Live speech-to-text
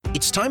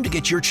It's time to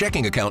get your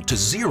checking account to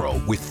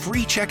zero with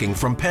free checking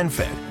from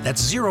PenFed.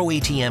 That's zero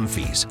ATM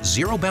fees,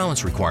 zero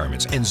balance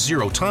requirements, and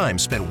zero time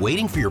spent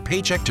waiting for your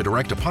paycheck to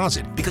direct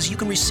deposit because you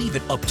can receive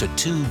it up to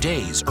 2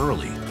 days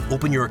early.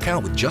 Open your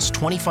account with just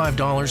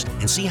 $25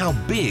 and see how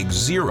big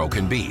zero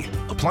can be.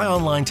 Apply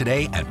online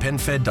today at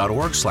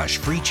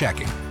PenFed.org/free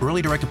checking.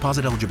 Early direct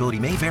deposit eligibility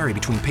may vary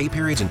between pay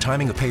periods and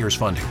timing of payers'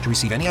 funding. To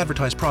receive any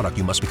advertised product,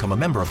 you must become a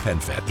member of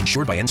PenFed,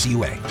 insured by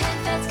NCUA.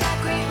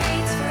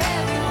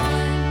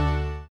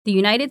 The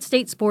United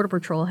States Border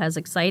Patrol has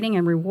exciting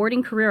and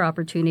rewarding career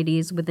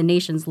opportunities with the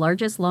nation's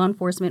largest law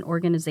enforcement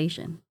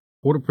organization.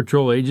 Border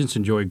Patrol agents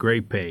enjoy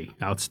great pay,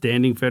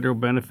 outstanding federal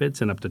benefits,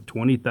 and up to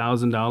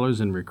 $20,000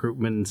 in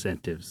recruitment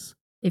incentives.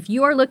 If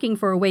you are looking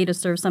for a way to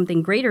serve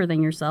something greater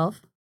than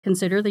yourself,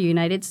 consider the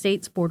United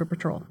States Border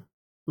Patrol.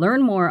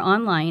 Learn more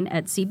online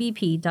at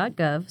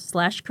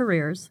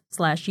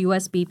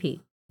cbp.gov/careers/USBP.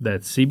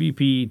 That's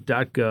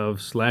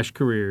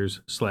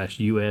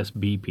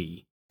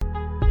cbp.gov/careers/USBP.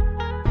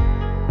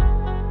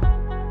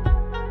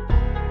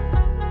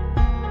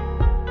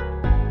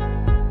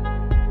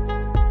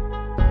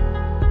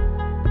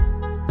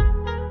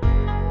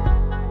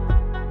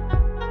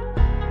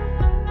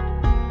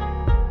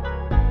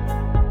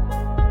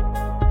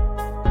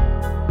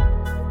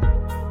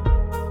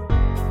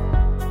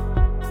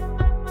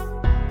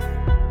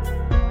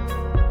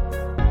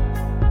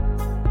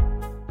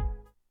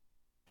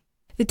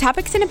 The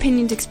topics and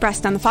opinions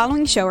expressed on the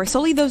following show are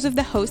solely those of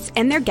the hosts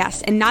and their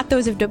guests and not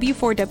those of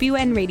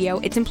W4WN Radio,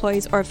 its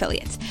employees, or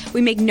affiliates. We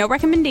make no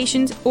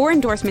recommendations or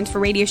endorsements for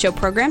radio show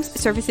programs,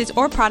 services,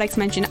 or products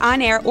mentioned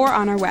on air or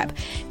on our web.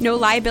 No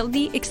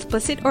liability,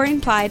 explicit or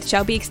implied,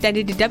 shall be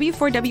extended to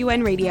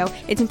W4WN Radio,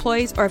 its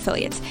employees, or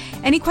affiliates.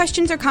 Any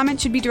questions or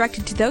comments should be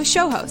directed to those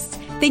show hosts.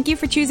 Thank you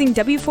for choosing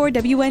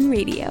W4WN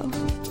Radio.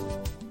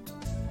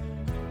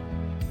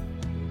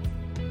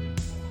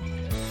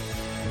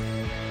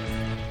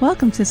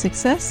 Welcome to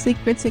Success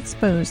Secrets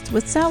Exposed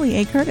with Sally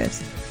A.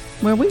 Curtis,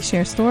 where we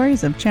share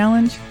stories of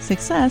challenge,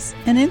 success,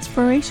 and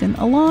inspiration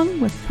along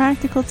with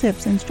practical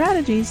tips and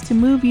strategies to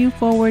move you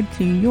forward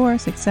to your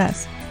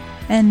success.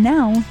 And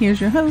now,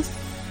 here's your host,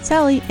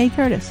 Sally A.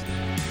 Curtis.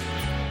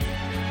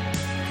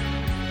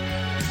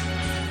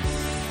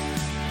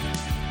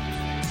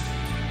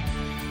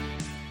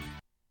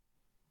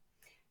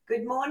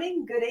 Good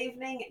morning, good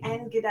evening,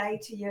 and good day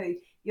to you.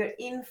 You're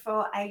in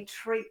for a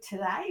treat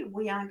today.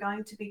 We are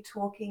going to be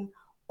talking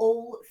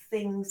all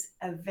things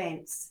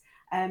events.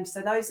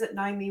 So those that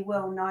know me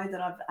well know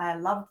that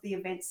I've loved the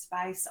event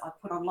space. I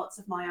put on lots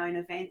of my own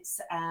events,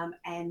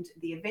 and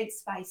the event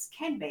space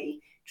can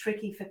be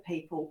tricky for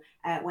people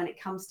when it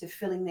comes to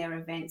filling their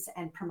events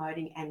and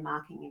promoting and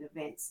marketing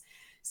events.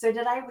 So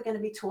today we're going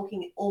to be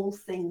talking all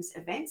things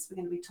events. We're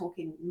going to be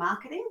talking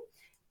marketing,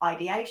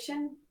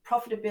 ideation,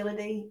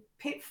 profitability,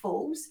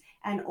 pitfalls,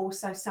 and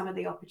also some of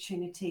the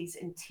opportunities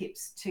and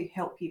tips to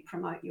help you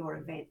promote your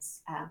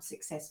events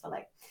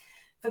successfully.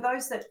 For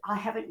those that I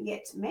haven't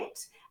yet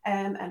met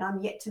and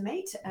I'm yet to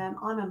meet,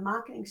 I'm a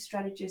marketing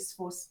strategist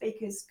for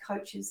speakers,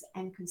 coaches,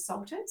 and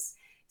consultants,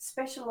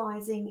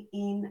 specializing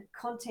in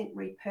content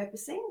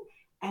repurposing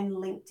and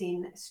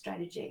LinkedIn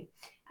strategy.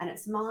 And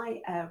it's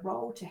my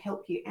role to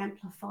help you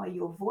amplify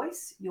your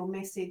voice, your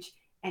message,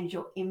 and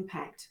your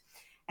impact.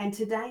 And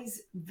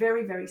today's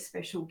very, very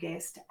special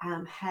guest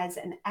has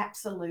an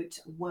absolute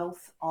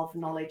wealth of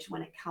knowledge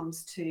when it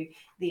comes to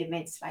the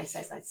event space,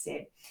 as I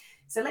said.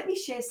 So let me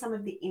share some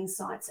of the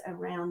insights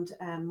around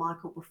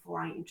Michael before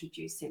I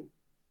introduce him.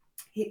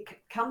 He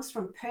comes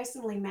from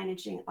personally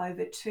managing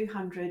over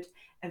 200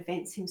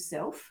 events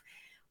himself,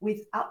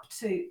 with up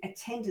to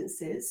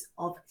attendances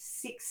of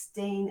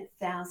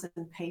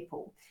 16,000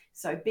 people.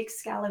 So big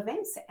scale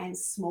events and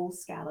small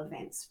scale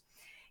events.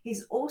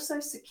 He's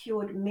also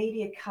secured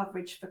media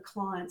coverage for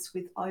clients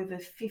with over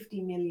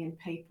 50 million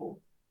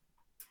people.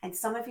 And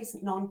some of his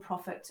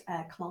non-profit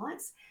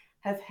clients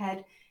have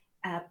had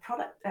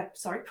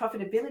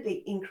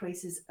profitability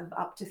increases of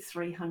up to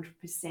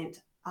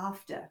 300%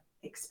 after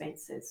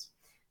expenses.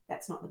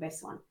 That's not the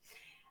best one.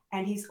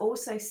 And he's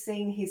also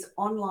seen his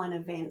online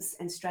events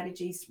and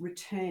strategies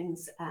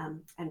returns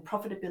and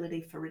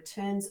profitability for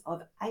returns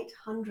of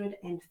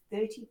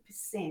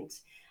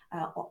 830%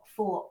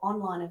 for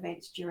online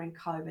events during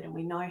COVID, and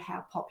we know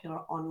how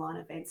popular online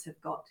events have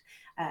got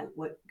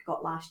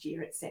last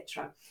year,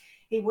 etc.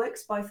 He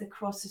works both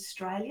across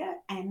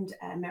Australia and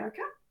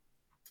America,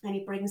 and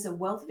he brings a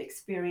wealth of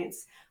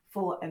experience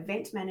for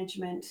event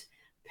management,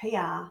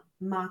 PR,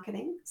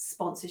 marketing,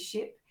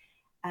 sponsorship,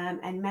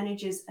 and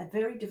manages a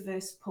very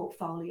diverse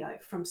portfolio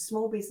from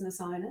small business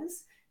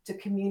owners to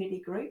community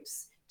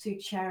groups to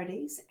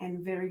charities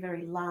and very,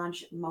 very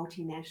large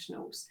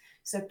multinationals.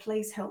 So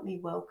please help me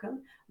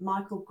welcome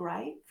Michael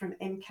Gray from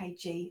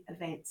MKG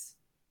Events.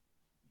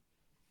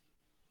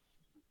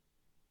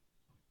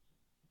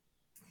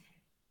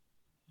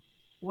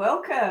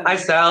 Welcome. Hi,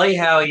 Sally.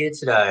 How are you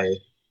today?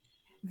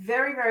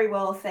 Very, very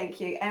well, thank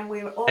you. And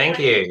we're Thank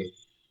already you.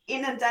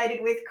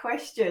 inundated with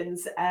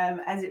questions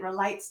as it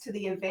relates to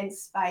the event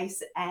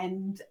space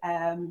and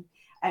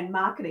and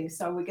marketing.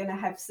 So we're going to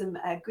have some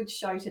good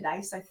show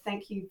today. So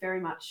thank you very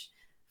much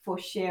for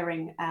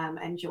sharing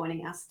and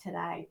joining us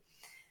today.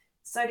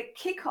 So to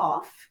kick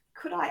off,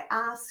 could I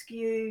ask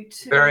you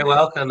to... Very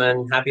welcome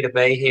and happy to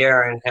be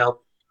here and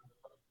help.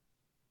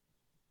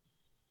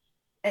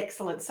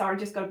 Excellent. Sorry,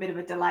 just got a bit of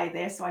a delay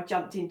there, so I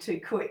jumped in too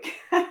quick.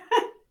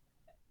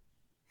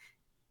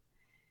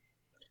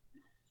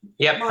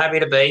 Yep, happy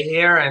to be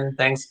here and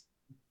thanks.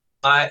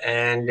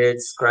 And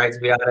it's great to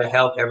be able to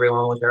help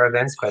everyone with their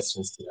events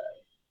questions today.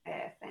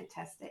 Yeah,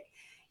 fantastic.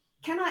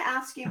 Can I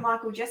ask you,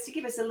 Michael, just to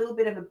give us a little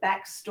bit of a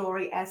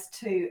backstory as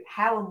to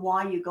how and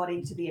why you got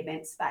into the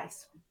event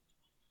space?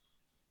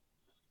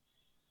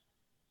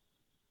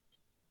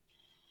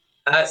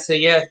 So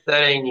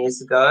 13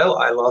 years ago,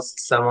 I lost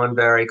someone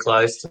very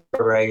close to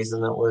a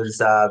reason that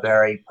was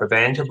very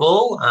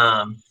preventable.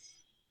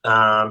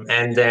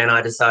 And then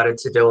I decided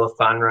to do a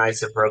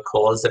fundraiser for a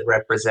cause that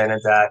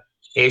represented that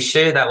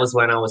issue. That was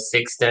when I was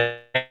 16,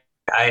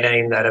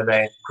 18. That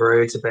event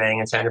grew to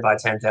being attended by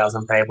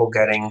 10,000 people,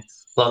 getting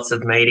lots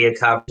of media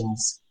coverage,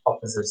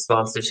 offers of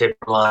sponsorship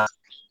from large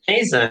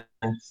companies. And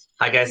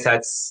I guess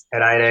that's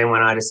at 18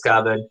 when I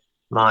discovered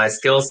my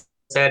skill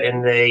set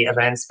in the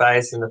event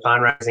space and the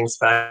fundraising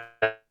space.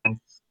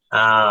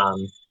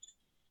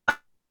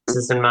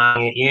 Business and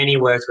marketing at uni,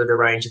 worked with a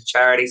range of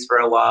charities for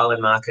a while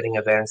in marketing,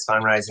 events,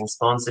 fundraising,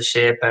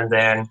 sponsorship, and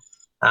then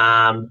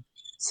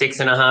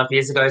 6.5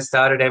 years ago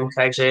started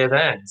MKG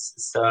Events.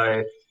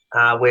 So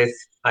with,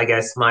 I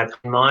guess, my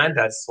mind,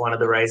 that's one of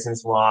the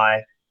reasons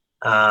why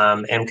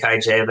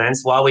MKG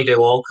Events, while we do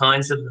all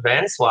kinds of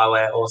events, while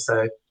we're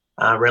also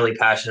really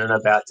passionate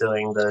about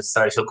doing the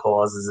social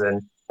causes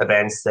and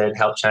events that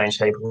help change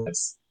people's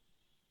lives.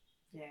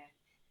 Yeah.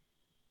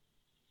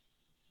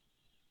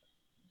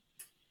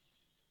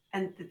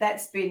 And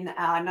that's been,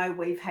 I know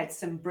we've had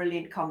some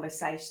brilliant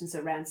conversations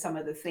around some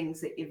of the things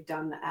that you've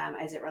done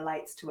as it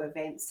relates to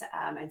events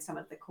and some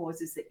of the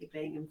causes that you're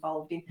being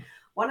involved in.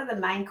 One of the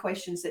main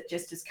questions that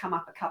just has come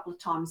up a couple of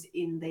times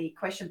in the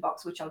question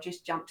box, which I'll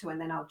just jump to and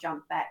then I'll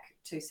jump back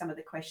to some of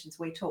the questions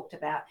we talked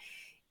about,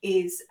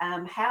 is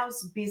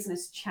how's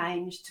business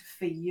changed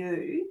for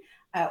you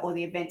or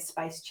the event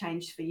space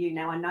changed for you?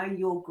 Now, I know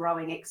you're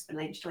growing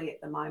exponentially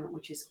at the moment,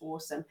 which is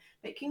awesome,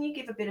 but can you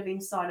give a bit of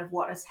insight of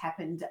what has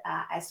happened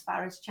as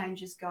far as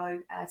changes go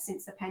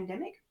since the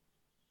pandemic?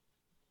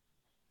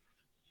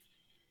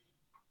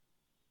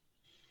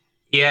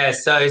 Yeah,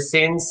 so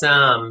since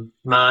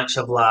March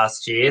of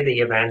last year, the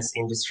events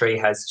industry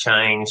has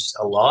changed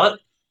a lot.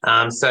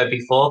 So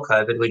before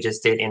COVID, we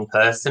just did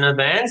in-person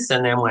events,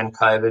 and then when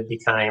COVID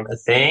became a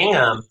thing,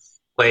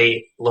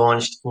 we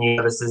launched new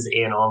services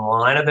in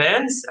online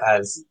events,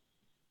 as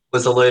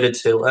was alluded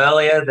to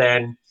earlier.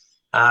 Then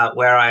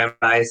where I am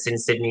based in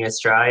Sydney,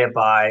 Australia,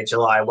 by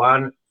July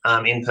 1,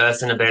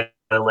 in-person events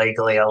are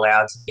legally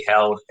allowed to be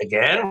held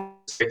again,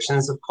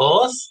 restrictions, of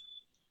course.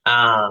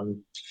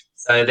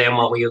 So then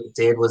what we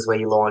did was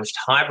we launched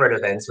hybrid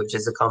events, which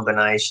is a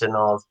combination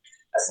of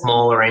a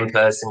smaller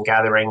in-person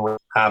gathering with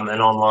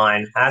an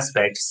online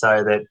aspect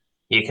so that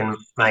you can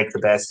make the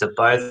best of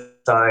both.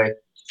 So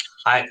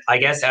I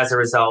guess as a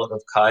result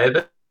of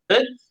COVID,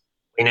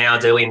 we now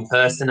do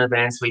in-person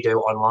events, we do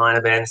online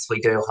events, we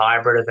do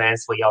hybrid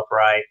events, we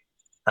operate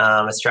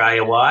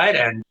Australia-wide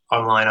and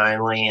online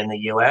only in the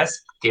US,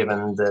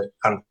 given that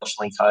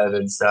unfortunately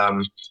COVID's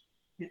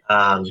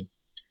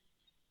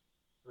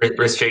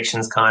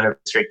restrictions kind of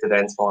restrict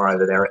events more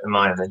over there at the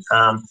moment.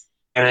 And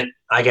it,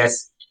 I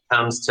guess,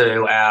 comes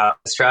to our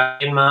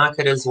Australian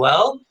market as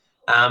well.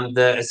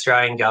 The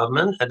Australian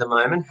government at the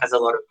moment has a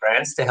lot of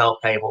grants to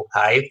help people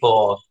pay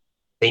for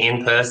the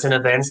in-person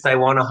events they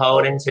want to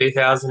hold in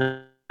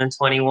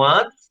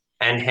 2021.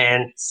 And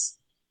hence,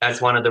 that's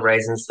one of the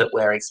reasons that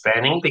we're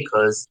expanding,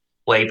 because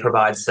we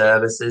provide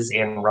services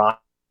in grant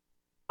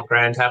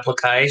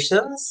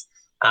applications.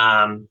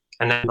 And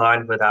then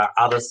combined with our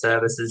other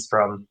services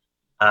from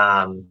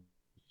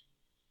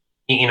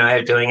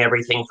doing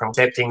everything from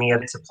accepting the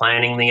event to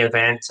planning the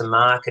event to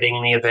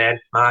marketing the event,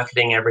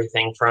 marketing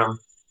everything from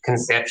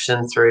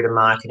conception through to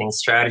marketing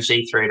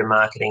strategy, through to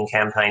marketing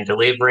campaign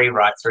delivery,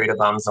 right through to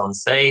bums on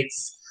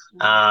seats,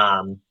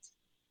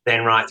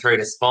 then right through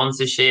to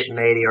sponsorship,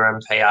 media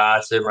and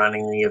PR, to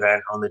running the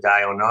event on the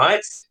day or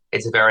night.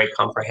 It's a very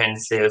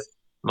comprehensive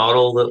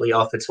model that we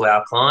offer to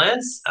our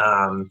clients.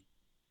 And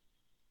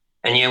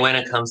yeah, when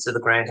it comes to the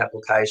grant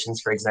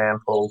applications, for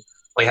example,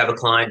 we have a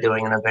client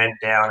doing an event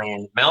down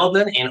in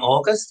Melbourne in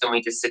August, and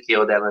we just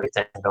secured them a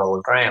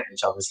 $10 grant,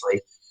 which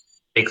obviously,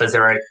 because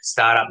they're a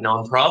startup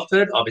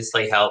non-profit,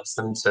 obviously helps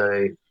them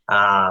to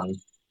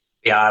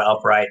be able to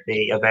operate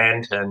the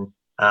event. And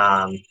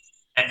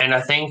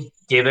I think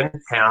given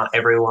how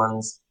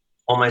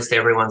almost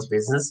everyone's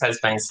business has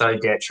been so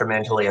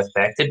detrimentally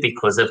affected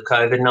because of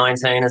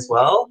COVID-19 as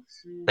well,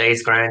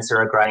 these grants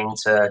are agreeing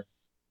to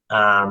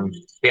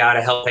be able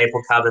to help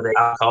people cover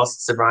the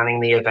costs of running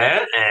the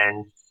event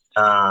and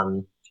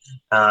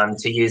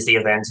to use the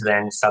event to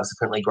then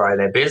subsequently grow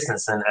their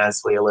business. And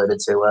as we alluded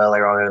to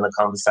earlier on in the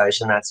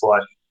conversation, that's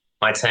what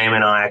my team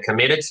and I are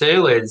committed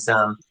to, is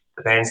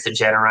events that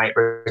generate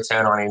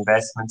return on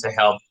investment to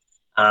help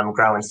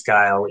grow and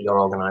scale your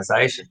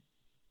organisation.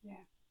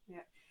 Yeah,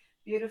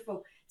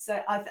 beautiful.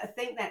 So I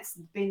think that's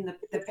been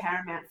the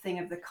paramount thing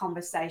of the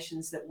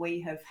conversations that we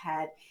have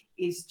had,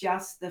 is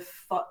just the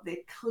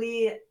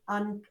clear,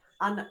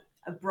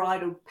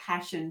 unbridled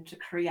passion to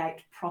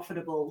create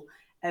profitable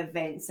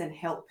events and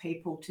help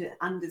people to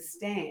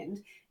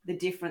understand the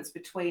difference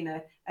between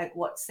a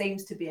what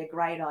seems to be a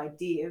great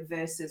idea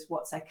versus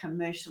what's a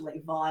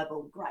commercially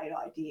viable great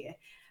idea.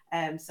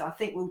 So I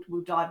think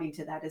we'll dive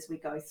into that as we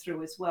go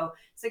through as well.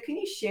 So can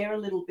you share a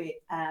little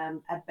bit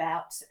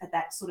about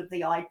that sort of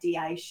the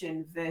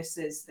ideation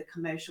versus the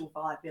commercial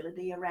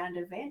viability around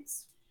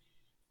events,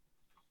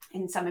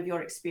 in some of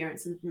your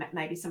experience and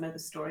maybe some of the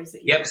stories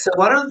that you Yep. So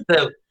one of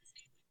the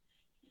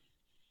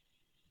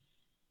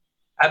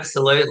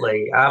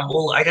Absolutely.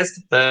 Well, I guess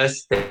the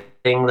first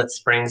thing that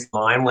springs to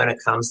mind when it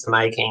comes to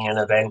making an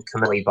event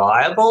commercially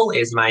viable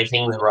is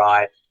making the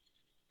right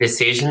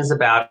decisions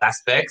about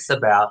aspects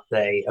about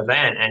the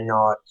event and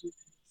not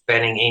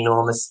spending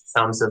enormous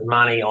sums of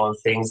money on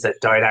things that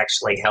don't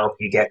actually help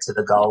you get to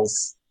the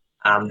goals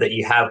that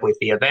you have with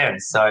the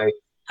event. So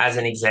as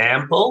an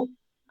example,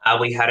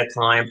 we had a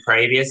client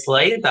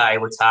previously. They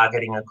were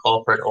targeting a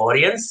corporate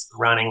audience,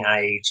 running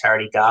a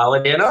charity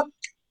gala dinner.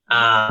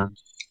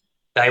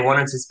 They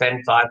wanted to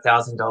spend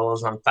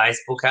 $5,000 on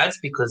Facebook ads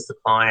because the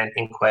client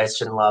in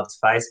question loved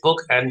Facebook.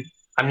 And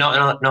I'm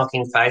not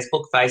knocking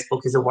Facebook.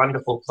 Facebook is a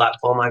wonderful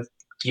platform. I've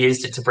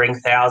used it to bring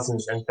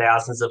thousands and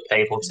thousands of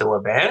people to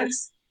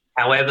events.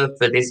 However,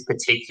 for this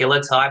particular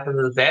type of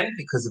event,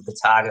 because of the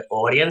target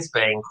audience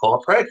being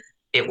corporate,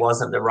 it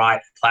wasn't the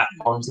right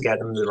platform to get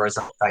them the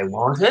result they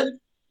wanted.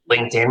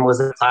 LinkedIn was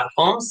a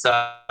platform. So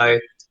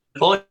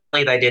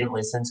unfortunately, they didn't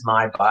listen to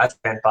my advice,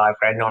 spent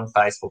 $5,000 on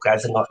Facebook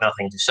ads and got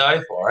nothing to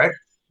show for it,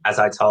 as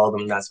I told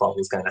them that's what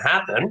was going to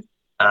happen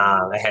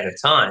ahead of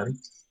time.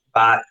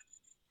 But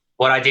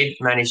what I did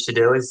manage to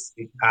do is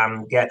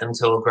get them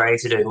to agree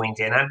to do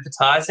LinkedIn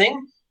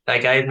advertising. They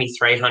gave me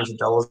 $300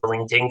 for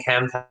LinkedIn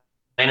campaign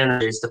and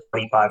produced a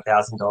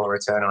 $45,000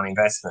 return on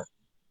investment.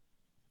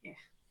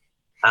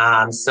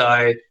 Yeah.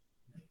 So,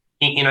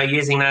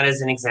 using that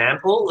as an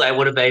example, they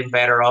would have been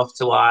better off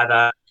to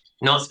either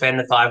not spend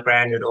the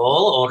 $5,000 at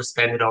all, or to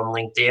spend it on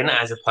LinkedIn,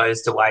 as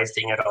opposed to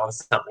wasting it on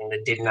something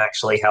that didn't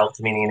actually help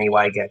them in any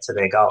way get to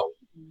their goal,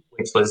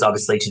 which was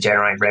obviously to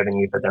generate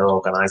revenue for their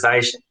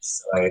organisation.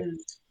 So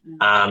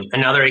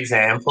another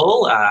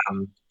example,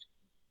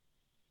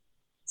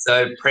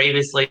 so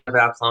previously one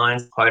of our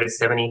clients quoted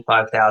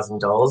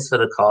 $75,000 for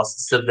the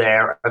costs of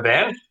their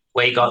event.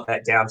 We got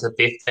that down to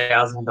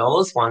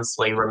 $50,000 once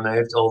we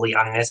removed all the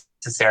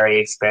unnecessary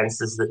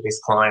expenses that this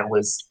client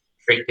was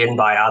tricked in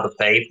by other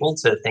people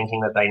to thinking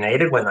that they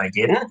needed when they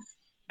didn't.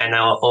 And they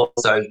were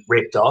also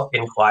ripped off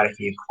in quite a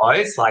few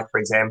quotes. Like, for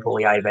example,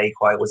 the AV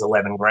quote was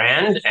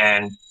 $11,000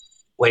 and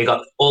we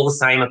got all the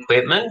same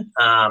equipment,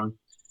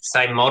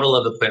 same model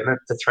of equipment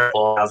for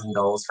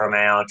 $3,000 from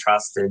our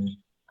trusted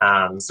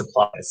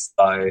suppliers.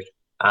 So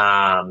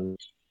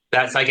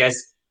that's, I guess,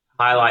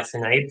 highlights the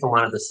need for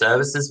one of the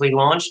services we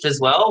launched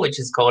as well, which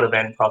is called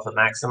Event Profit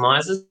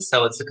Maximizers.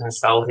 So it's a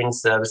consulting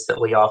service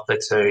that we offer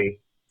to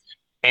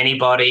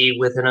anybody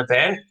with an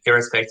event,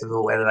 irrespective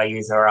of whether they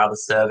use our other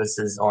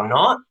services or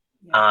not.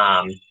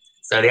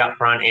 So the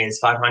upfront is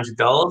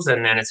 $500,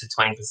 and then it's a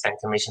 20%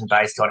 commission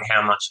based on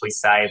how much we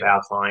save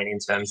our client in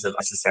terms of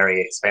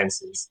necessary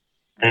expenses.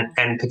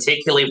 And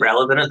particularly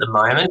relevant at the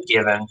moment,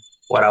 given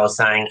what I was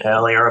saying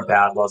earlier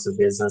about lots of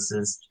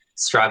businesses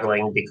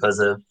struggling because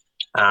of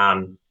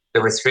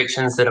the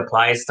restrictions that are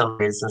placed on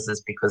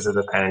businesses because of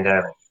the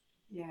pandemic.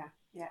 Yeah.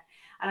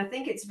 And I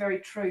think it's very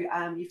true.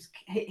 You've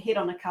hit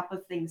on a couple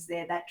of things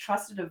there. That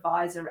trusted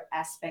advisor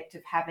aspect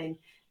of having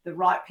the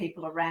right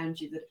people around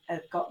you that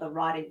have got the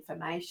right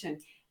information.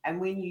 And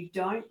when you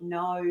don't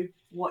know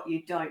what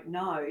you don't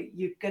know,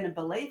 you're going to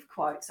believe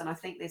quotes. And I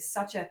think there's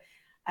such a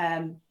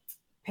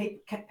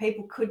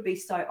people could be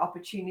so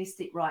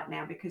opportunistic right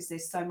now because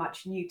there's so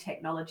much new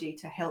technology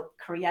to help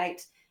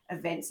create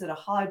events that are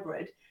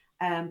hybrid.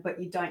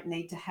 But you don't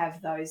need to have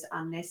those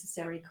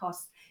unnecessary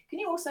costs. Can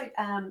you also,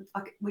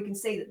 we can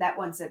see that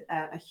one's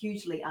a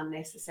hugely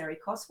unnecessary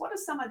cost. What are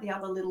some of the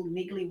other little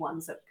niggly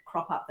ones that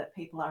crop up that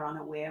people are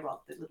unaware of,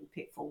 the little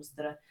pitfalls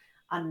that are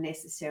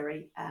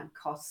unnecessary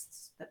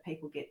costs that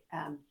people get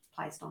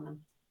placed on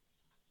them?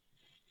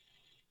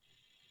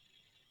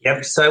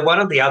 Yep. So one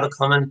of the other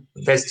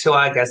there's two,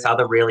 I guess,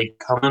 other really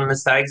common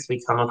mistakes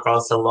we come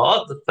across a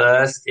lot. The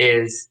first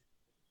is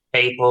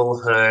people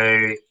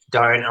who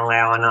don't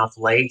allow enough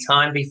lead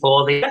time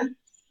before the event.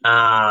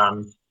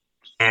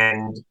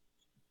 And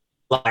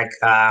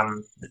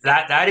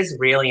that is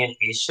really an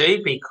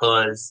issue,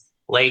 because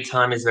lead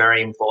time is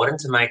very important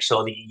to make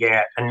sure that you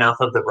get enough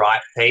of the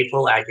right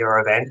people at your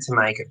event to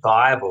make it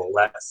viable.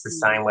 That's the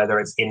same whether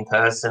it's in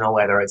person or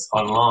whether it's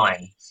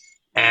online.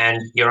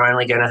 And you're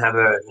only going to have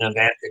an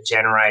event that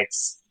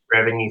generates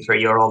revenue through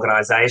your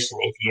organisation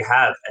if you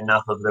have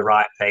enough of the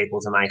right people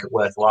to make it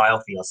worthwhile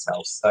for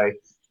yourself. So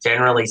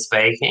generally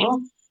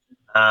speaking,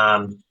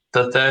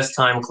 For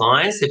first-time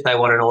clients, if they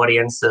want an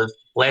audience of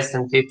less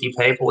than 50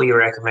 people, you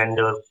recommend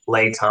a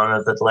lead time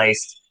of at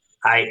least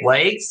 8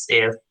 weeks.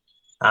 If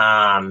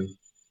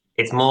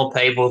it's more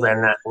people,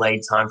 then that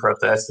lead time for a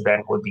first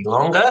event would be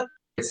longer.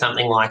 It's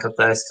something like a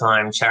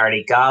first-time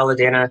charity gala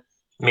dinner,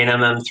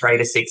 minimum 3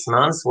 to 6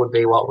 months would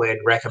be what we'd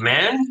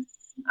recommend.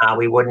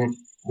 We wouldn't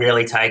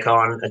really take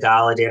on a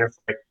gala dinner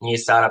for a new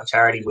startup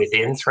charity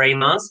within 3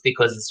 months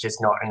because it's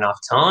just not enough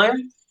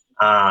time.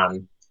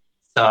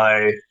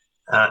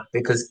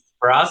 Because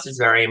for us, it's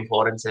very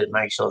important to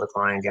make sure the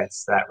client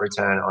gets that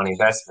return on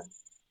investment.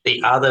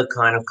 The other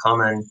kind of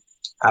common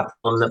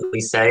problem that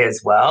we see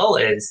as well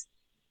is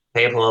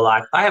people are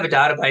like, I have a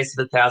database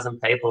of 1,000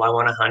 people. I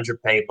want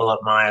 100 people at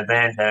my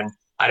event and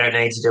I don't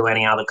need to do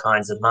any other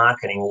kinds of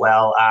marketing.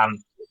 Well,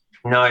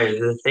 no,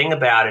 the thing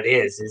about it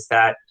is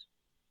that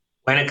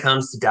when it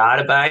comes to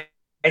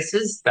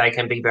databases, they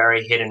can be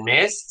very hit and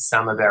miss.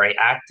 Some are very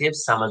active,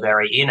 some are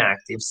very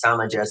inactive, some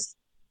are just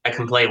a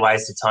complete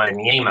waste of time in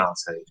the email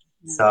too.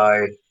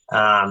 So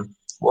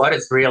what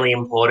it's really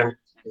important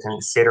to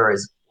consider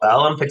as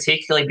well, and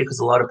particularly because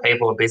a lot of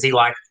people are busy,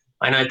 like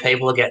I know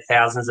people will get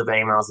thousands of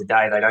emails a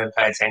day, they don't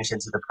pay attention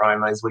to the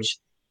promos, which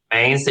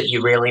means that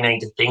you really need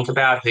to think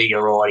about who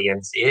your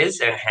audience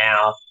is and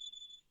how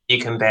you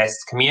can best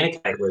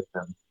communicate with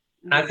them.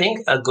 And I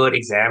think a good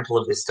example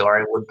of this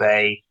story would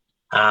be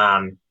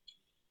a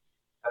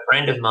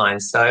friend of mine.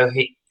 So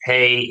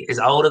he is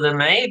older than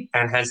me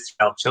and has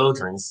 12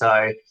 children.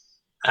 So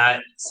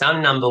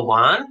son number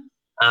one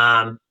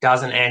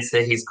doesn't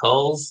answer his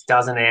calls,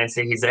 doesn't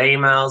answer his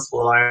emails,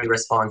 will only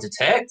respond to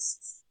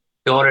texts.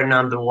 Daughter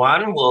number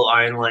one will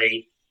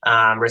only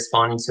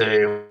respond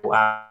to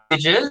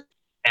messages.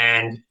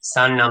 And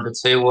son number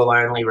two will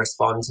only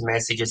respond to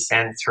messages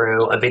sent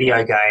through a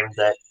video game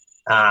that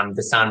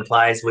the son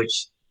plays,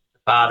 which the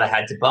father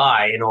had to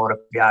buy in order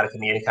to be able to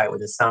communicate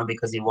with his son,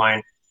 because he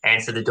won't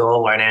answer the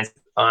door, won't answer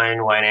the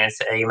phone, won't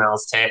answer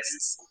emails,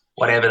 texts,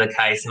 whatever the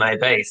case may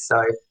be.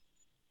 So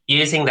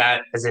using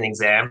that as an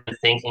example,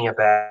 thinking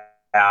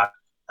about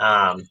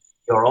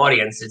your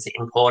audience, it's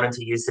important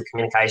to use the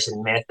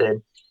communication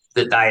method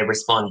that they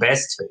respond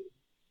best to.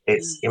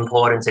 It's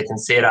important to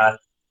consider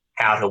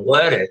how to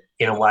word it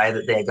in a way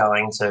that they're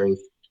going to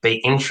be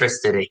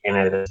interested in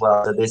it as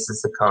well. So this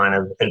is the kind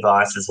of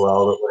advice as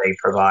well that we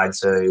provide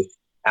to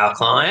our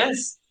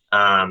clients,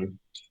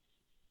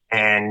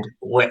 and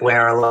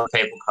where a lot of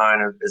people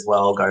kind of as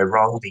well go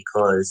wrong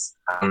because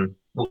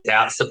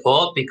without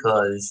support,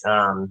 because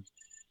and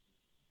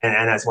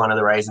that's one of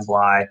the reasons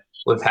why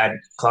we've had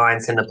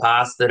clients in the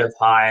past that have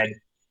hired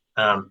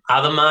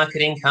other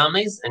marketing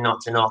companies, and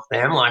not to knock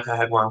them. Like I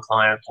had one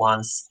client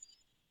once,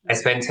 they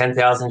spent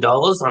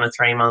 $10,000 on a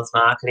 3-month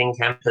marketing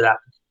camp for that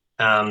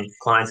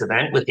client's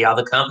event with the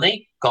other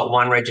company, got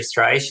 1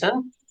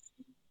 registration.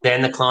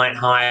 Then the client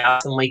hired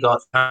us and we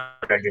got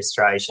 100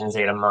 registrations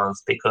in a month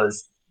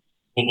because,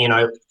 you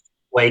know,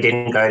 we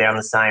didn't go down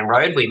the same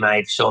road. We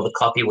made sure the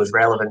copy was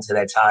relevant to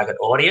their target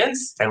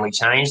audience, and we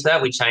changed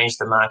that. We changed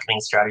the marketing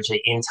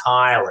strategy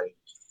entirely.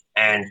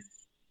 And,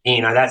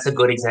 you know, that's a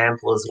good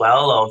example as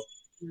well of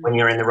when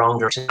you're in the wrong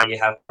direction, you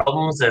have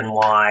problems, and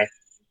why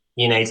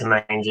you need to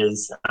make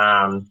changes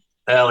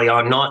early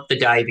on, not the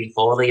day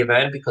before the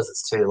event because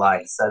it's too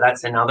late. So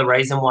that's another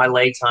reason why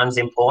lead time is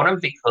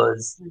important,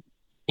 because,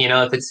 you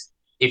know,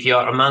 if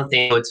you're a month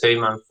into a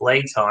 2-month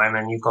lead time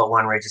and you've got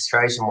 1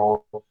 registration,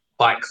 well,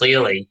 quite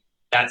clearly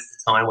that's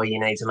the time where you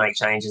need to make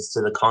changes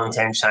to the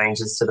content,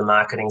 changes to the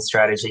marketing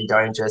strategy.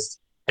 Don't just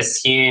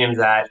assume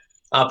that,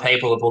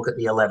 people will book at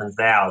the 11th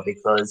hour,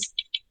 because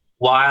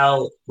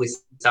while with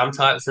some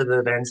types of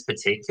events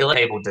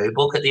particularly, people do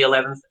book at the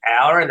 11th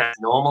hour, and that's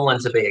normal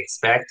and to be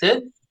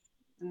expected.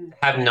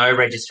 Have no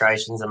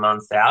registrations a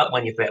month out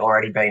when you've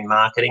already been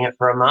marketing it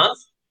for a month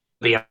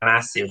be a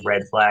massive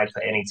red flag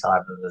for any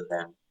type of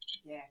event.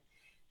 Yeah,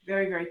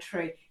 very, very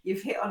true.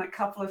 You've hit on a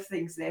couple of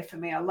things there for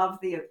me. I love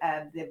the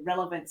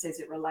relevance as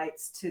it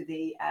relates to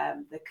the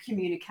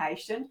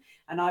communication.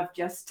 And I've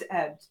just,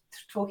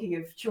 talking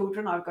of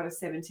children, I've got a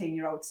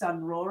 17-year-old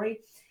son, Rory,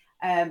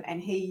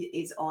 and he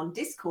is on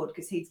Discord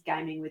because he's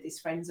gaming with his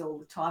friends all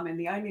the time. And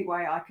the only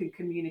way I can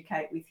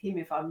communicate with him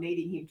if I'm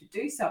needing him to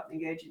do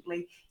something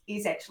urgently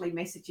is actually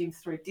message him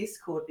through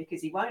Discord,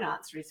 because he won't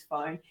answer his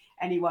phone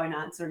and he won't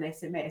answer an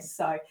SMS.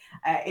 So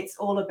it's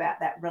all about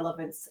that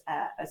relevance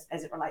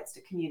as it relates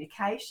to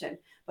communication,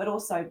 but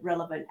also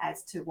relevant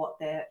as to what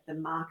the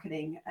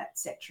marketing,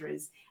 etc.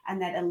 is. And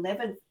that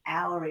 11th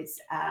hour is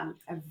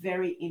a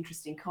very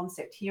interesting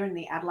concept. Here in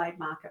the Adelaide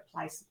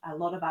marketplace, a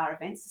lot of our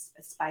events,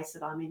 a space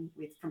that I'm in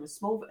with from a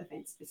small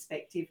events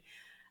perspective,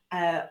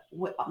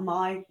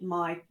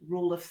 my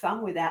rule of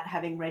thumb without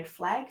having red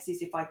flags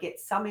is if I get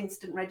some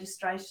instant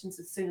registrations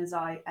as soon as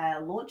I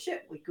launch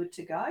it, we're good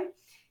to go.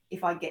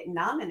 If I get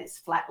none and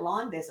it's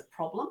flatlined, there's a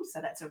problem. So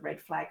that's a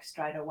red flag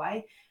straight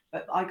away.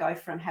 But I go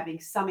from having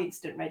some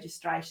instant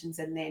registrations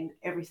and then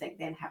everything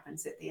then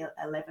happens at the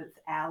 11th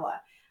hour.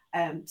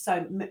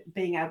 So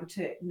being able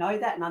to know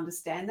that and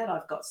understand that,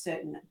 I've got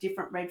certain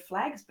different red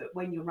flags, but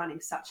when you're running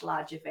such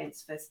large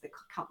events for the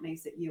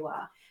companies that you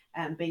are,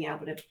 being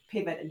able to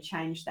pivot and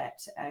change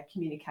that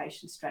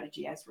communication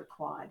strategy as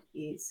required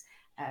is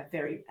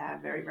very,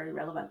 very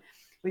relevant.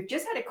 We've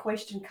just had a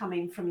question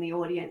coming from the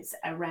audience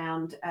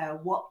around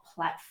what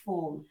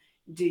platform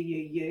do you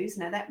use?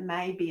 Now, that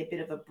may be a bit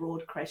of a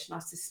broad question. I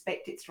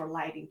suspect it's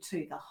relating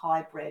to the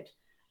hybrid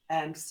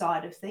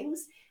side of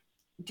things.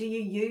 Do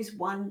you use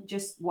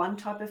just one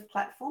type of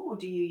platform, or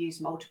do you use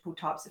multiple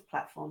types of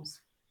platforms?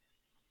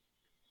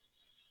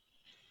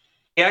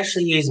 We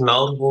actually use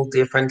multiple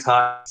different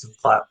types of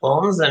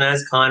platforms, and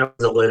as kind of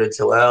alluded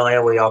to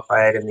earlier, we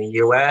operate in the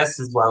US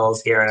as well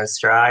as here in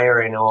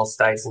Australia in all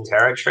states and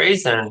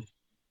territories, and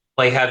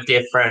we have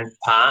different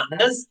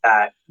partners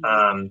that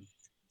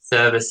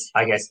service,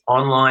 I guess,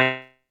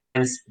 online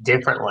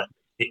differently,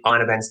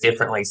 online events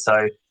differently.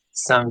 So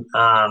some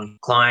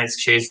clients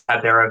choose to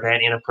have their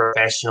event in a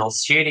professional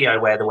studio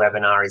where the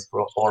webinar is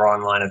or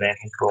online event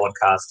is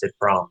broadcasted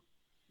from.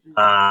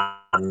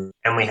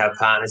 And we have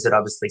partners that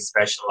obviously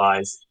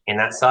specialise in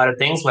that side of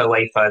things, where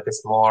we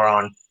focus more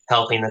on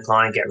helping the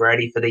client get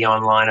ready for the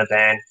online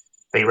event,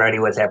 be ready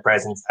with their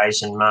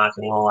presentation,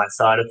 marketing, all that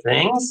side of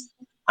things.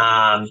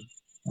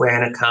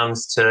 When it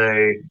comes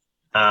to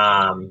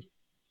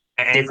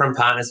different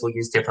partners will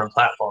use different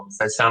platforms.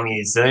 So some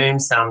use Zoom,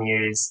 some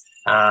use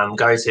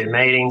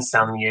GoToMeeting,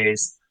 some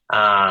use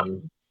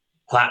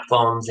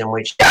platforms in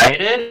which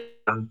created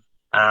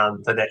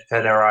for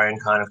their own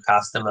kind of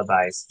customer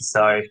base.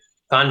 So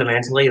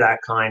fundamentally, that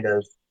kind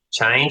of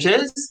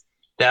changes.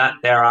 That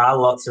there are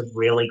lots of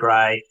really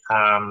great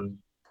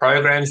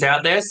programs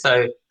out there,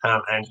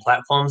 and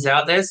platforms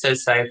out there. So,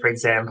 say for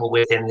example,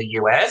 within the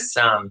US,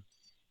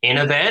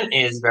 InEvent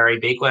is very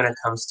big when it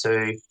comes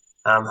to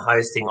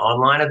hosting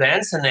online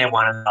events, and they're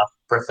one of the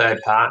preferred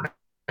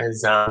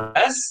partners.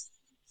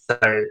 So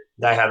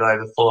they have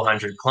over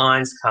 400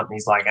 clients.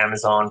 Companies like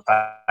Amazon,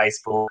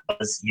 Facebook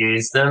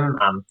use them.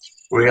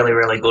 Really,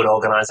 really good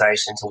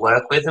organisation to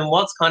work with. And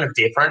what's kind of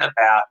different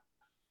about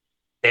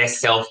their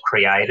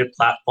self-created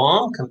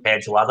platform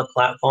compared to other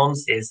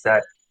platforms is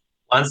that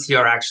once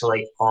you're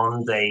actually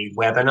on the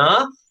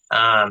webinar,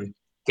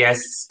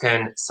 guests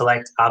can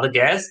select other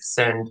guests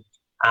and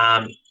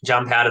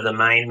jump out of the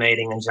main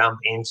meeting and jump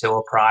into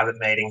a private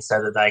meeting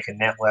so that they can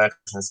network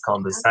business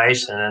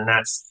conversation. And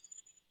that's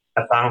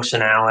a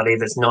functionality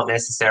that's not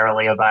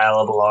necessarily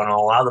available on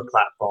all other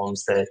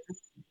platforms that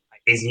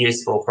is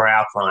useful for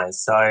our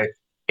clients. So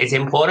it's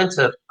important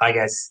to, I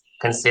guess,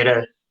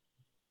 consider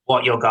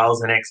what your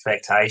goals and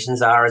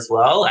expectations are as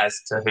well as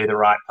to who the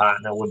right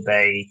partner would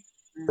be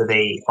for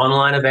the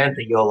online event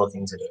that you're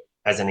looking to do,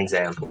 as an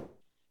example.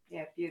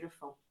 Yeah,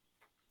 beautiful.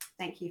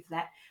 Thank you for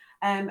that.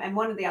 And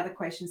one of the other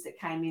questions that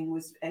came in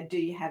was, do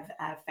you have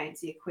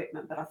fancy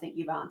equipment? But I think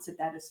you've answered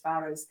that as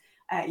far as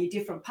your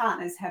different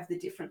partners have the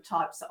different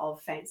types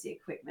of fancy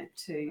equipment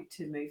to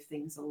move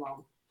things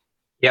along.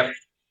 Yep.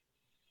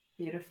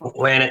 Beautiful.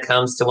 When it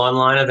comes to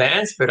online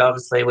events, but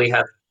obviously we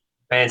have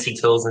fancy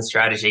tools and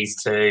strategies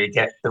to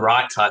get the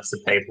right types of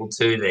people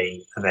to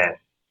the event.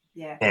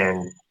 Yeah.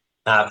 And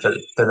for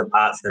the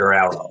parts that are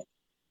our role.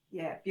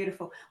 Yeah,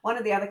 beautiful. One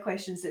of the other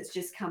questions that's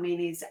just come in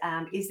is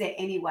there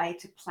any way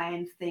to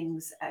plan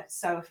things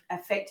so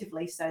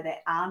effectively so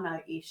there are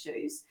no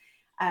issues?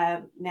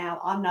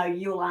 Now, I know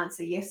you'll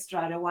answer yes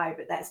straight away,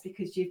 but that's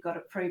because you've got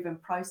a proven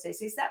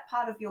process. Is that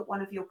part of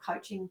one of your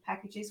coaching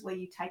packages where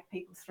you take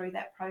people through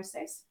that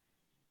process?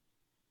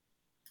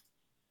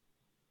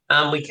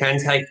 We can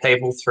take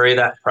people through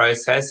that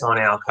process on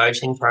our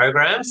coaching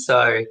program.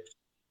 So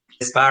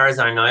as far as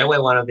I know,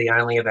 we're one of the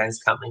only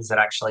events companies that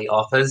actually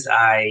offers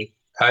a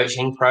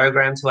coaching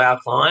program to our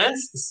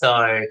clients.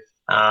 So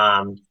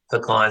for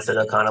clients that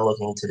are kind of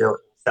looking to do it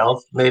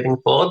themselves moving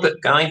forward.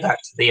 But going back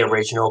to the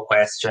original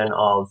question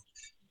of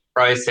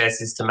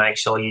processes to make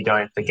sure you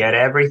don't forget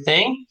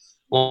everything,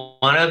 well,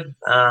 one of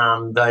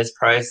those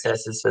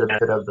processes for the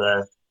benefit of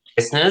the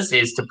listeners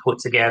is to put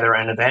together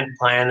an event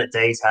plan that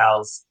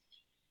details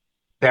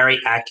very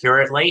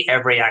accurately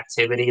every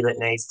activity that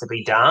needs to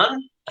be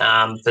done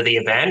for the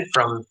event,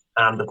 from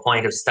the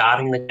point of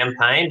starting the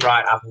campaign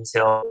right up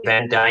until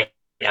event date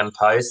and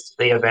post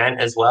the event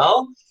as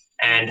well,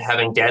 and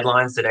having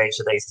deadlines that each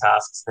of these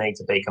tasks need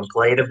to be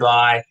completed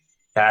by.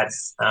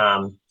 That's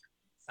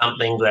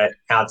something that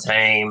our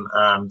team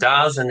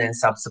does and then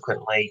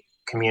subsequently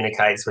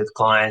communicates with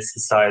clients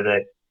so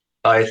that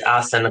both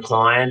us and the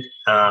client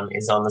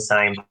is on the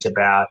same page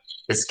about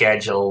the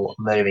schedule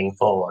moving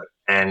forward.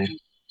 And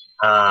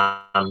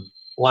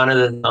one of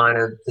the kind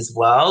of as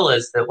well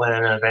is that when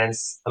an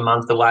event's a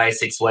month away,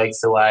 6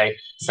 weeks away,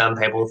 some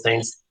people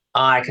think,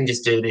 I can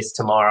just do this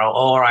tomorrow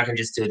or I can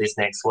just do this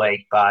next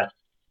week. But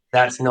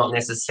that's not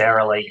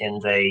necessarily in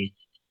the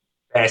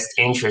best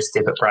interest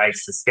if it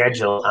breaks the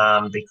schedule,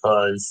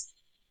 because,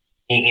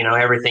 you know,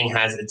 everything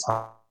has its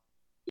time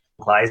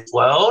and place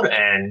world.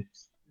 And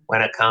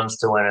when it comes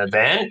to an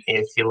event,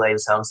 if you leave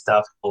some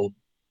stuff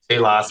too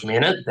last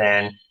minute,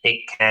 then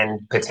it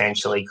can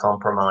potentially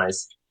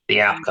compromise the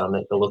outcome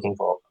that you're looking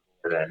for.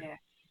 Yeah,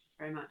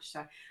 very much so.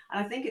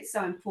 And I think it's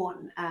so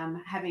important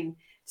having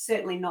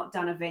certainly not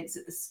done events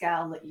at the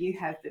scale that you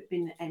have, but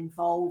been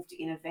involved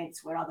in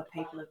events where other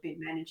people have been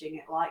managing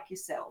it like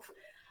yourself,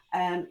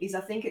 is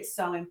I think it's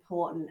so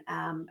important.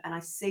 And I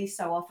see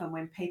so often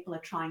when people are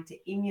trying to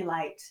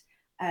emulate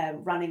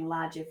running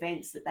large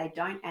events that they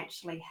don't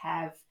actually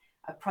have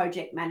a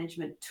project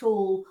management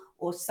tool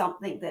or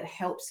something that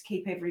helps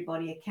keep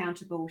everybody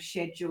accountable,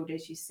 scheduled,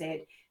 as you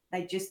said.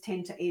 They just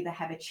tend to either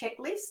have a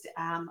checklist,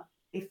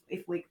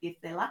 if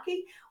they're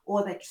lucky,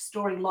 or they're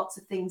storing lots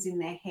of things in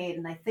their head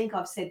and they think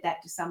I've said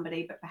that to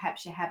somebody, but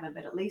perhaps you haven't.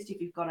 But at least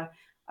if you've got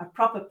a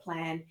proper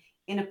plan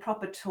in a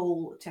proper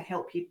tool to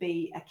help you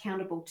be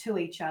accountable to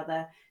each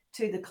other,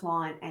 to the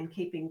client, and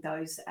keeping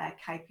those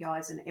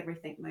KPIs and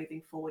everything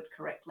moving forward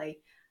correctly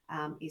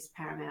is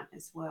paramount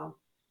as well.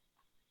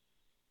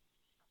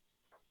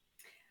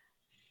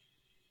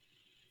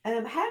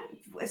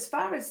 As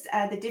far as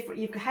the different,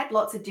 you've had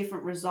lots of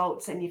different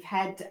results, and you've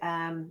had,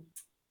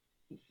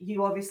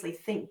 you obviously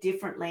think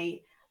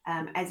differently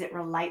as it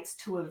relates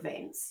to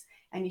events.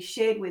 And you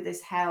shared with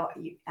us how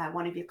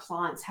one of your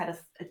clients had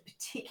a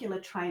particular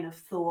train of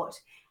thought,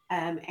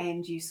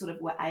 and you sort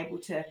of were able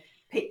to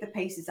pick the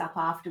pieces up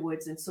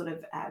afterwards and sort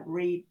of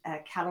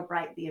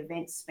recalibrate the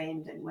event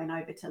spend and went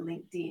over to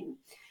LinkedIn.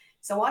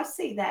 So I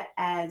see that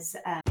as...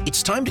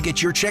 It's time to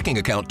get your checking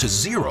account to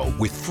zero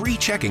with free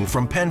checking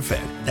from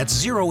PenFed. That's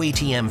zero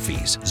ATM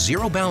fees,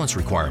 zero balance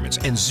requirements,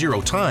 and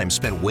zero time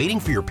spent waiting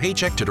for your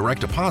paycheck to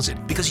direct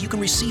deposit, because you can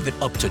receive it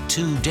up to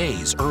 2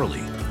 days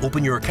early.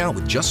 Open your account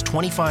with just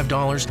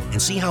 $25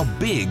 and see how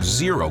big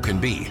zero can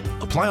be.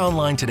 Apply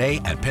online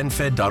today at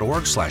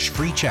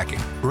PenFed.org/free checking.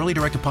 Early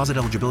direct deposit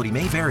eligibility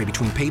may vary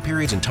between pay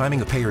periods and timing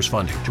of payers'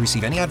 funding. To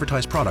receive any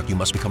advertised product, you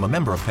must become a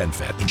member of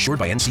PenFed, insured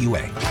by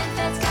NCUA.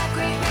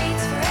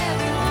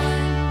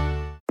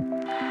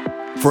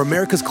 For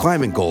America's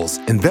climate goals,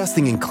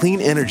 investing in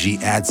clean energy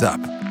adds up.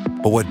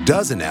 But what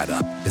doesn't add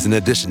up is an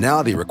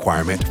additionality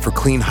requirement for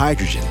clean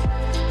hydrogen.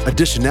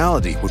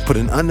 Additionality would put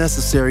an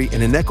unnecessary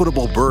and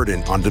inequitable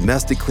burden on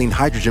domestic clean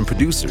hydrogen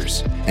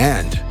producers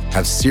and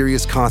have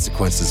serious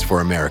consequences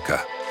for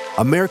America.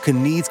 America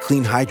needs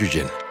clean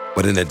hydrogen,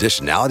 but an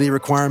additionality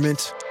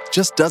requirement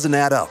just doesn't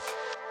add up.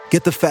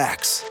 Get the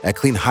facts at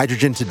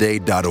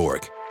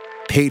cleanhydrogentoday.org.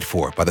 Paid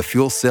for by the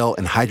Fuel Cell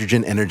and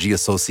Hydrogen Energy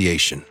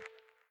Association.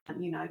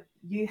 You know,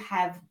 you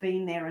have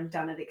been there and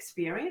done it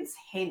experience,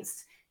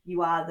 hence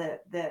you are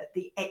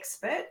the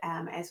expert,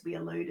 as we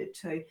alluded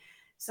to.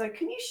 So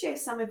can you share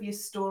some of your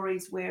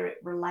stories where it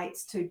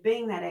relates to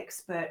being that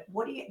expert?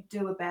 What do you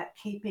do about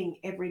keeping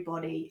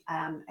everybody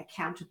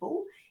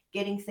accountable,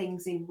 getting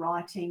things in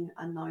writing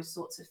and those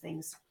sorts of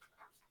things?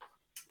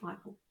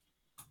 Michael?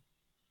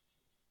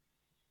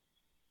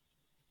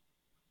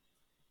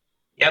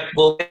 Yep,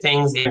 well,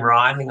 things in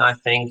writing, I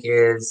think,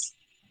 is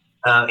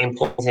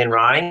important in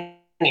writing.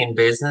 In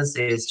business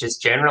is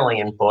just generally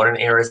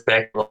important,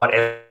 irrespective of what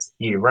else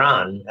you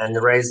run. And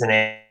the reason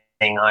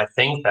I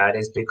think that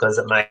is because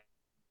it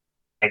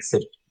makes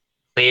it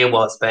clear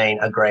what's been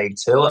agreed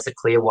to. It's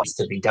clear what's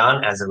to be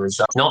done as a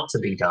result, not to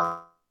be done.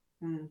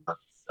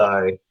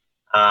 So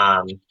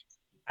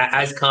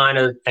as kind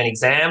of an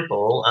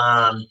example,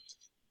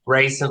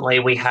 recently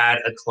we had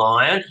a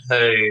client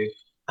who,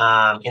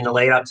 in the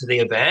lead up to the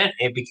event,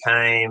 it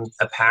became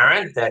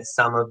apparent that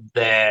some of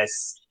their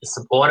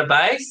supporter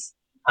base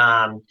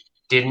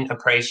didn't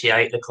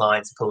appreciate the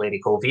client's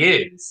political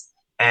views.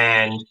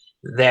 And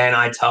then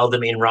I told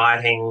them in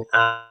writing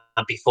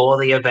before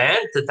the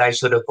event that they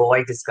should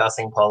avoid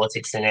discussing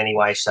politics in any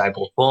way, shape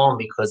or form,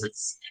 because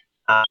it's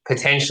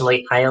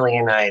potentially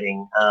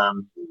alienating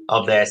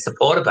of their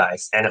supporter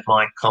base, and it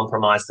might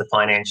compromise the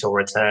financial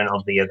return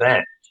of the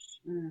event.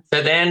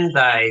 So then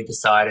they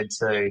decided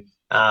to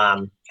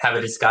have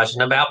a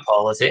discussion about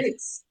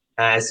politics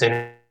as soon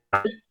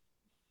as,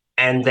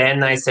 and then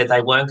they said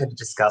they weren't going to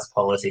discuss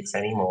politics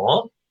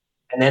anymore.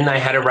 And then they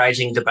had a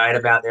raging debate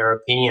about their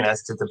opinion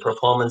as to the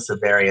performance of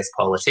various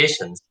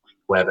politicians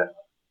webinar.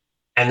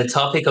 And the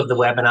topic of the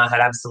webinar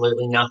had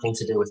absolutely nothing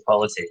to do with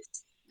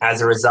politics.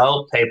 As a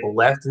result, people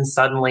left, and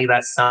suddenly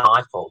that's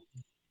my fault,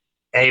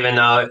 even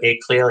though it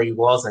clearly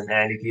wasn't.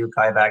 And if you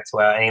go back to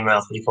our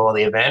emails before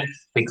the event,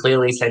 we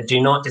clearly said, do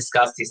not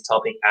discuss this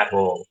topic at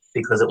all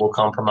because it will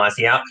compromise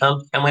the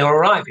outcome. And we were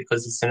right,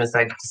 because as soon as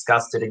they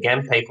discussed it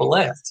again, people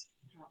left.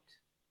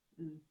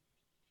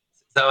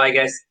 So I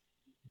guess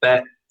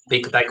that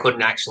because they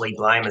couldn't actually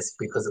blame us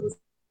because it was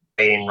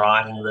in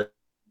writing that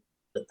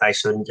they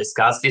shouldn't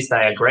discuss this.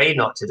 They agreed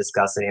not to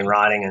discuss it in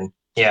writing. And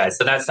yeah,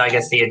 so that's, I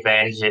guess, the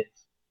advantage. It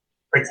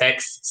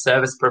protects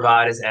service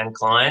providers and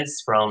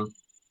clients from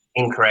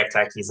incorrect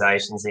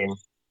accusations in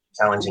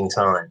challenging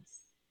times.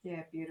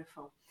 Yeah,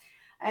 beautiful.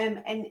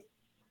 And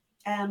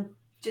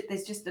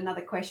there's just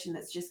another question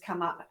that's just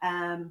come up.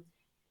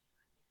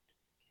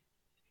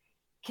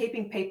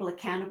 Keeping people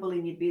accountable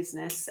in your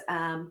business.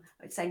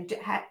 It's saying,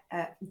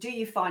 do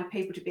you find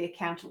people to be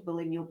accountable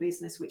in your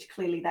business, which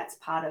clearly that's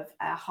part of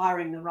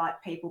hiring the right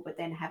people, but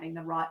then having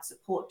the right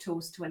support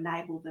tools to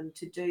enable them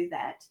to do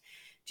that.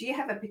 Do you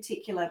have a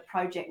particular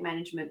project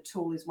management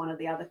tool is one of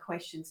the other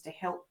questions to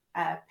help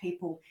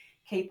people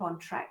keep on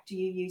track? Do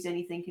you use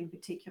anything in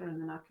particular?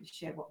 And then I can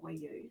share what we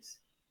use.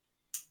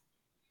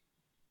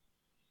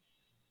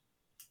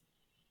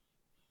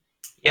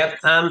 Yep.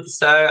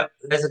 So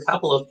there's a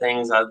couple of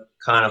things I'd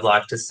kind of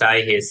like to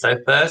say here. So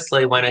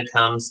firstly, when it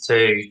comes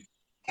to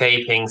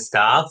keeping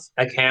staff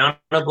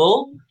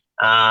accountable,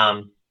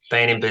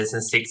 been in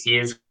business 6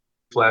 years,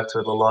 worked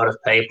with a lot of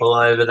people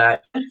over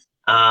that.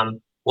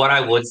 What I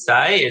would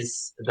say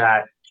is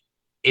that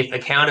if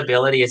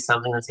accountability is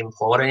something that's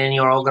important in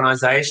your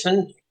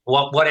organisation,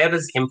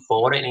 whatever's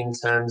important in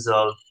terms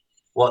of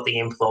what the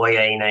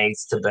employee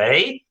needs to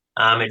be,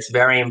 it's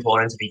very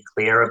important to be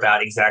clear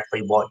about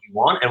exactly what you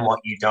want and what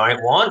you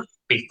don't want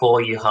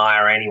before you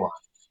hire anyone.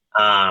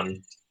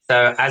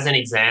 So as an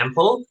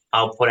example,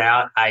 I'll put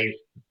out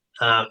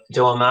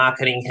do a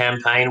marketing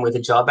campaign with a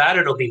job ad.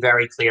 It'll be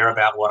very clear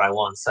about what I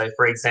want. So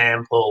for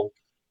example,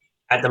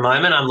 at the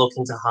moment, I'm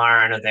looking to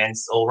hire an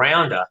events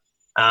all-rounder.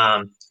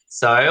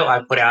 So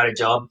I put out a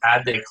job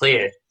ad that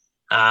clear.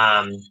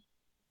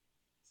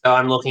 So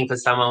I'm looking for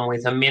someone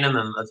with a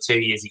minimum of 2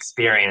 years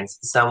experience,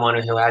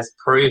 someone who has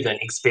proven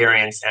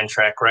experience and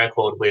track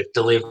record with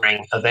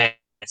delivering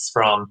events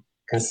from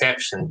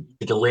conception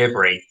to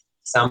delivery,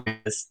 someone who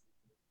has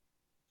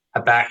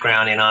a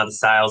background in either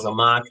sales or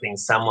marketing,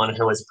 someone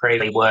who has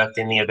previously worked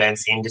in the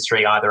events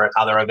industry, either at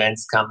other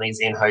events companies,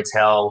 in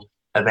hotel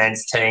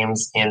events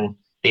teams, in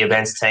the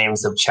events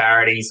teams of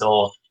charities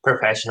or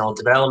professional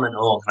development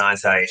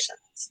organisations.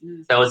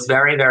 So it's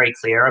very, very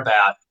clear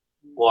about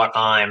what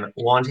I'm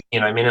wanting,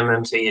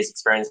 minimum 2 years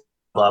experience,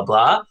 blah,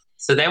 blah.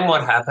 So then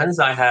what happens,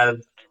 I have a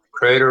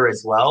recruiter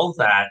as well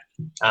that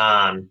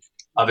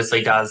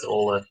obviously does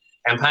all the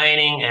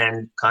campaigning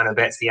and kind of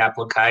vets the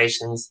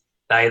applications.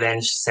 They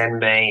then send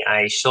me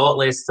a short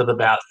list of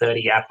about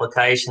 30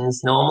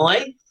 applications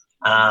normally.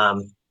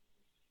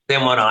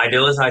 Then what I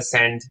do is I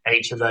send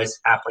each of those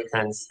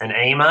applicants an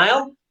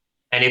email.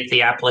 And if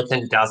the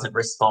applicant doesn't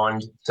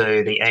respond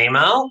to the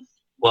email,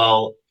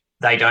 well,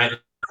 they don't meet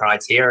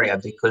criteria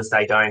because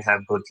they don't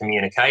have good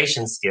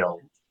communication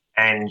skills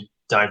and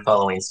don't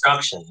follow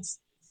instructions.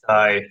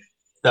 So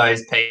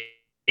those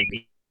people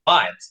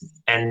fired.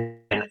 And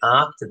then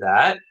after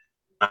that,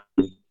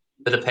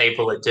 for the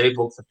people that do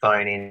book the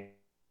phone interview,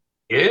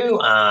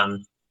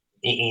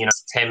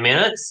 10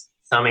 minutes.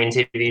 Some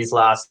interviews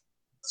last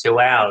 2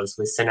 hours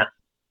with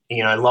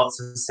lots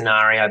of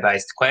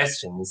scenario-based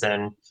questions.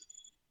 And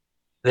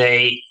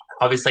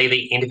obviously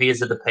the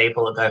interviews of the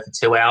people that go for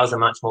 2 hours are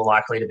much more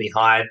likely to be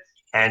hired,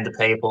 and the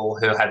people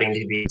who have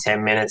interviewed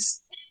 10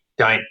 minutes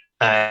don't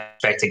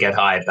expect to get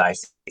hired,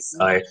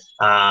 basically.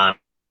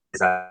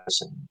 So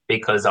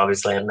because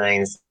obviously it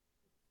means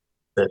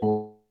that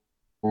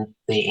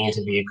the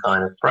interview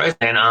kind of process.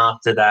 And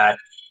after that,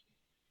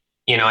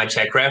 I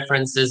check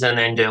references and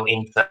then do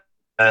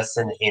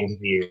in-person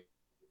interviews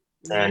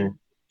and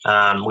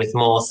with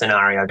more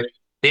scenario.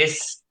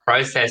 This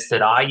process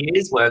that I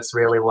use works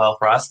really well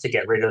for us to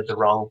get rid of the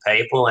wrong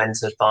people and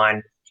to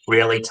find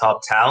really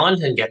top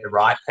talent and get the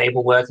right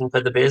people working for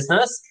the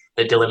business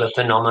that deliver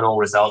phenomenal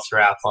results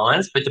for our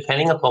clients. But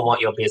depending upon what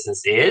your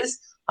business is,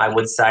 I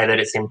would say that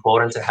it's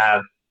important to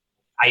have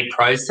a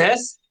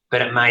process,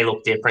 but it may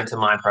look different to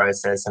my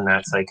process, and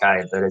that's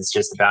okay. But it's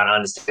just about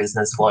understanding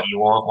business, what you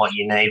want, what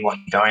you need, what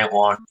you don't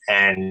want,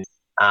 and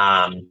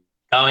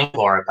going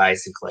for it,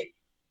 basically.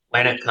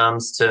 When it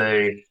comes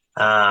to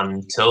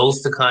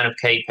tools to kind of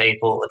keep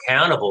people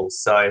accountable.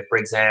 So, for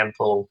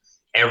example,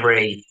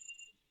 every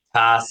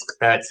task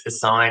that's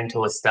assigned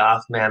to a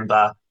staff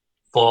member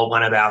for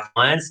one of our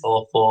clients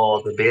or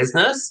for the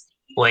business,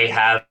 we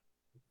have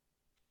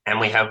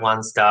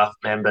one staff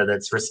member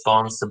that's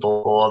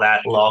responsible for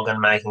that log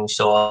and making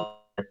sure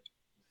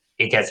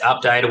it gets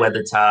updated, whether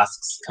the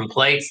task's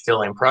complete,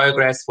 still in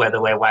progress,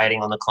 whether we're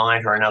waiting on the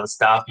client or another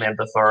staff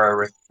member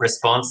for a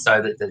response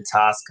so that the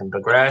task can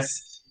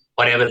progress,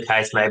 whatever the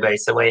case may be.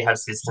 So we have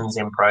systems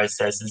and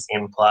processes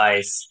in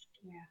place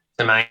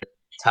to make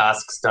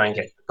tasks don't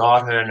get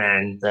forgotten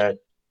and that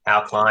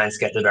our clients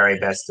get the very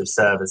best of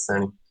service.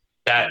 And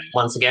that,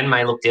 once again,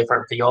 may look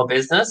different for your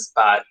business,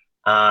 but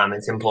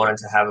it's important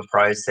to have a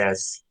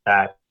process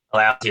that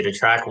allows you to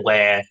track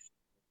where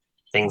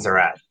things are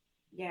at.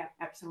 Yeah,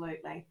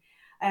 absolutely.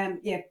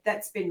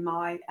 That's been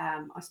my,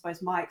 I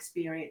suppose, my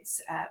experience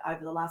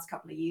over the last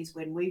couple of years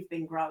when we've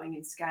been growing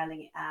and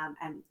scaling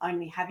and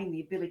only having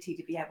the ability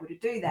to be able to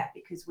do that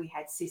because we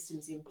had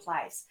systems in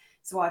place.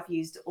 So I've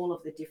used all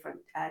of the different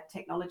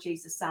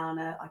technologies,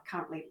 Asana. I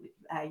currently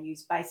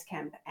use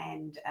Basecamp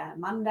and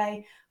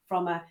Monday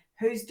from a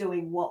who's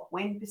doing what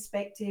when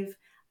perspective.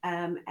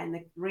 And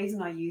the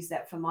reason I use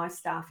that for my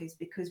staff is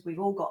because we've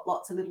all got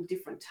lots of little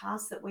different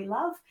tasks that we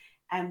love.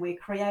 And we're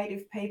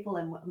creative people,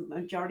 and the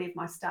majority of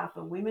my staff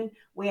are women.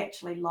 We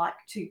actually like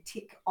to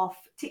tick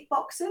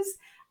boxes.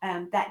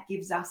 That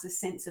gives us a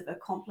sense of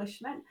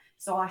accomplishment.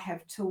 So I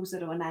have tools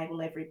that will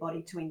enable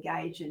everybody to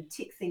engage and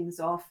tick things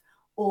off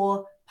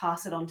or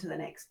pass it on to the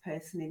next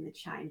person in the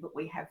chain, but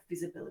we have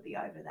visibility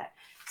over that.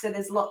 So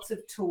there's lots of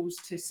tools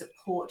to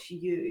support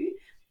you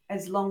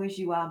as long as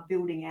you are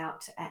building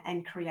out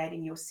and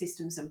creating your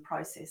systems and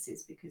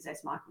processes, because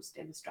as Michael's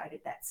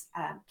demonstrated, that's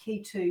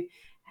key to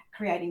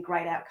creating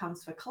great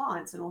outcomes for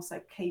clients and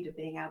also key to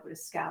being able to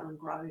scale and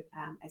grow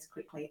as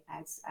quickly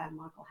as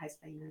Michael has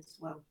been as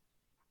well.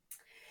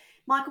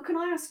 Michael, can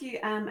I ask you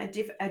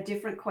a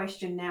different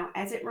question now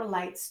as it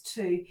relates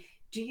to,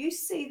 do you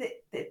see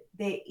that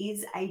there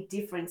is a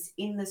difference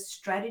in the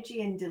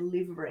strategy and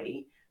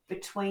delivery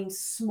between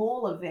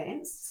small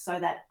events, so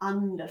that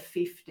under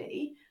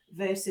 50,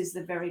 versus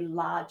the very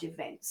large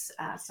events,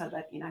 so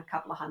that, you know, a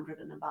couple of hundred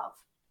and above?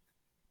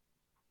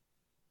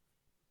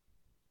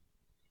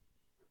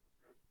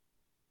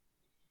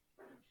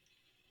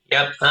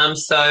 Yep.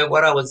 So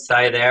what I would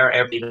say there,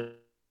 everything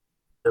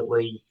that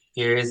we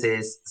use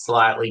is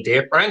slightly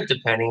different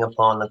depending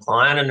upon the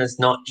client, and it's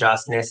not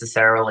just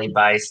necessarily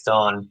based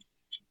on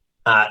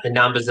the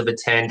numbers of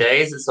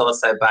attendees. It's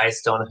also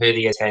based on who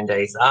the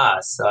attendees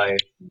are. So,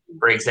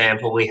 for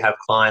example, we have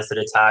clients that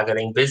are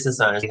targeting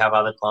business owners. We have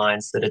other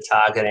clients that are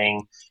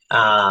targeting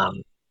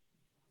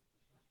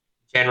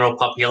general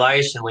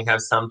population. We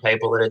have some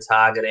people that are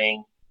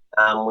targeting,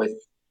 with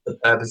the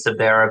purpose of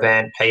their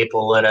event,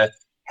 people that are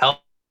healthy,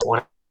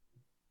 want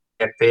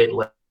to get fit,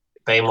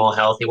 be more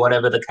healthy,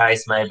 whatever the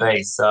case may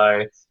be.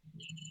 So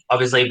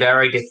obviously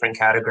very different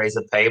categories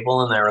of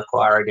people, and they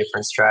require a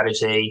different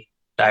strategy.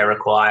 They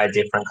require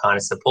different kind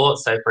of support.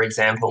 So, for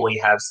example, we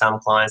have some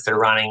clients that are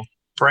running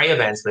free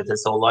events with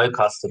us or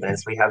low-cost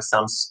events. We have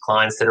some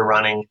clients that are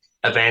running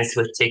events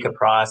with ticket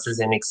prices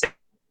in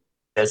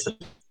excess of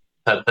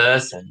per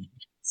person.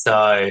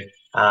 So,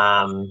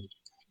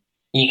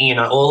 you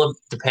know,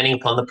 depending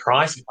upon the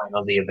price point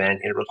of the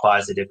event, it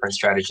requires a different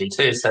strategy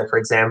too. So, for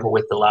example,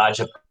 with the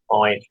larger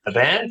point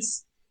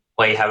events,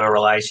 we have a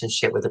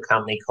relationship with a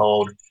company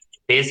called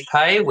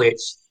BizPay,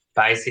 which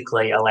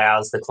basically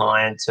allows the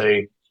client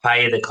to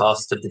pay the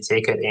cost of the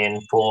ticket in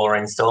 4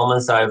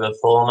 installments over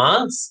 4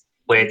 months,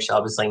 which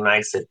obviously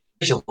makes it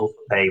visual for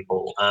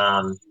people.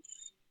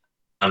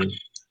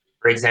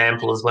 For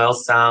example, as well,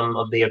 some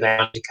of the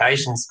event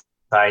education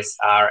space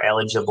are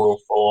eligible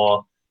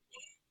for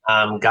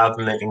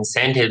government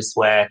incentives,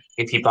 where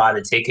if you buy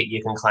the ticket,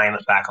 you can claim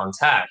it back on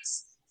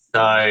tax.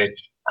 So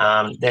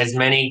there's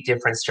many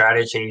different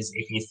strategies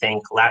if you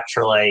think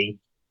laterally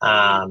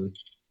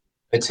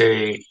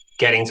to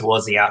getting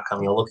towards the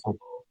outcome you're looking for.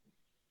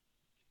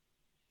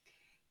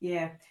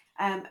 Yeah.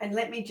 And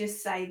let me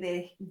just say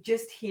there,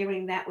 just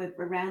hearing that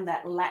around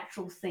that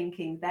lateral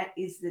thinking, that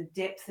is the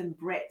depth and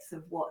breadth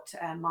of what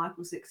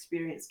Michael's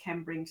experience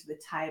can bring to the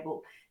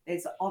table.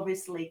 There's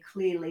obviously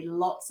clearly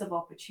lots of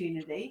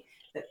opportunity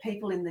that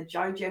people in the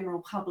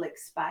general public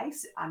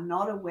space are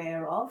not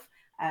aware of,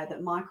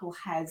 that Michael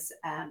has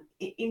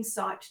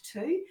insight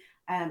to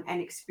and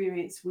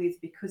experience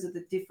with, because of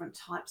the different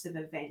types of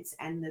events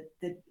and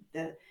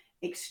the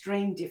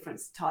extreme different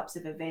types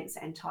of events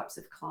and types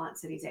of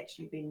clients that he's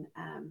actually been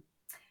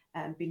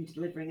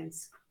delivering and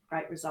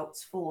great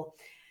results for.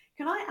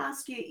 Can I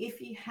ask you if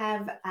you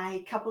have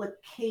a couple of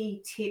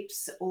key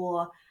tips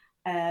or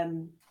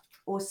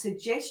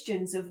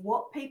suggestions of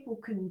what people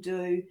can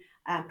do,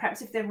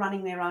 perhaps if they're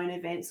running their own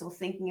events or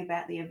thinking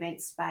about the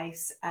event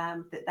space,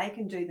 that they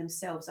can do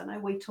themselves? I know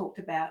we talked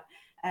about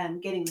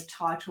getting the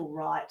title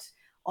right.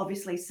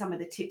 Obviously, some of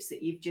the tips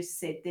that you've just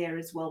said there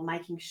as well,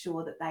 making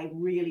sure that they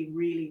really,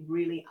 really,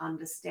 really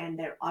understand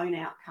their own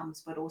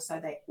outcomes, but also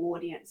their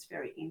audience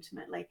very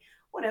intimately.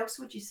 What else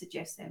would you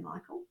suggest there,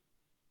 Michael?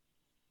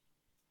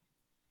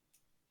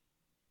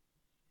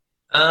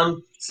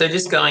 So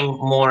just going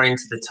more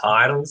into the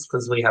titles,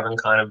 because we haven't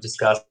kind of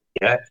discussed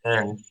yet,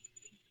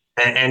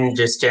 and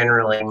just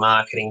generally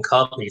marketing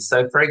copy.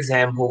 So, for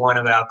example, one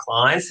of our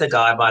clients, a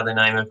guy by the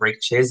name of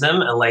Rick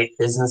Chisholm, elite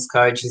business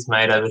coach, has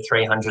made over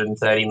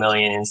 $330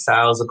 million in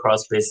sales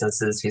across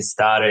businesses. He's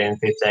started in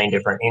 15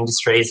 different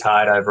industries,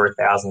 hired over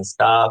 1,000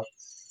 staff.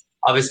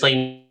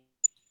 Obviously,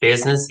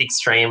 business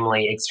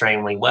extremely,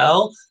 extremely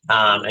well,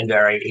 and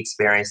very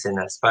experienced in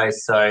that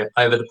space. So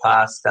over the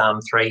past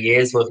 3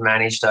 years, we've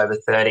managed over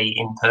 30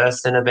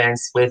 in-person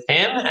events with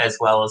him, as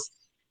well as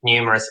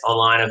numerous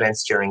online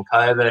events during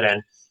COVID.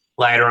 And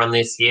later on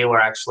this year, we're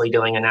actually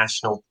doing a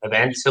national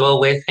event tour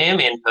with him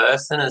in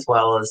person, as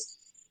well as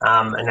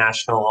a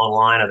national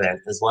online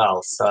event as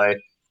well. So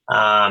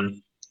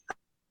one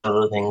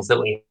of the things that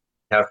we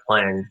have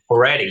planned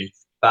already.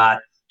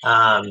 But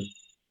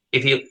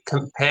if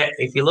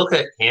you look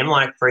at him,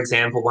 like, for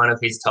example, one of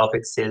his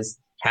topics is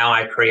how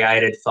I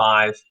created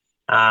 5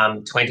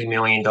 $20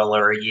 million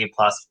a year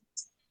plus.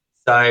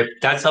 So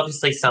that's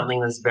obviously something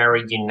that's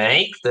very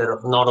unique that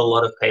not a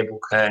lot of people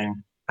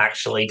can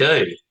actually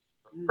do,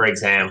 for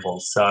example.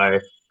 So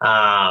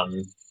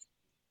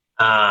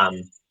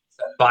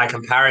by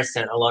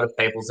comparison, a lot of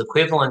people's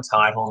equivalent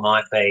title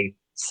might be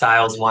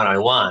Sales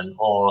 101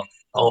 or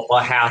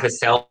how to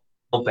sell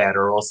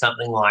better or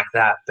something like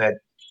that. But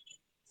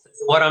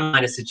what I'm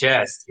going to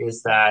suggest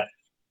is that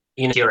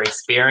in your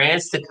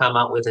experience to come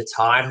up with a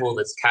title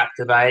that's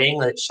captivating,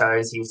 that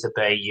shows you to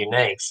be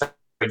unique. So,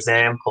 for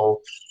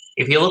example,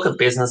 if you look at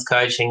business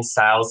coaching,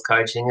 sales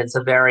coaching, it's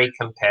a very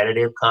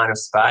competitive kind of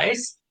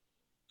space.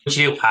 Would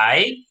you,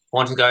 A,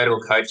 want to go to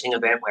a coaching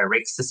event where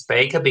Rick's the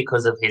speaker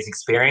because of his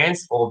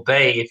experience, or B,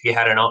 if you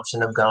had an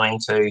option of going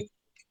to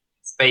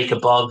speaker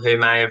Bob, who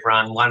may have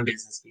run one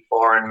business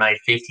before and made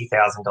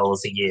 $50,000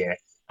 a year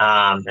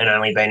and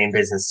only been in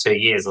business 2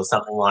 years or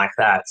something like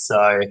that.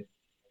 So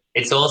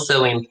it's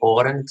also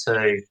important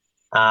to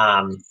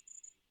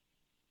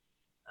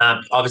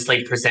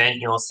obviously present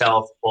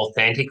yourself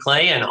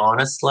authentically and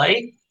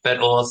honestly, but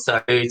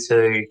also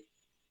to,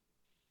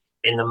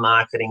 in the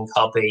marketing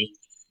copy,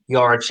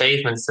 your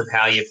achievements of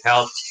how you've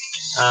helped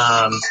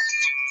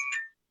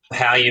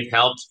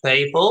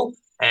people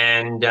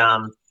and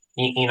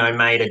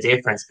made a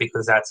difference,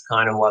 because that's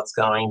kind of what's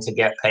going to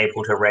get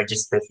people to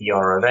register for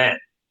your event.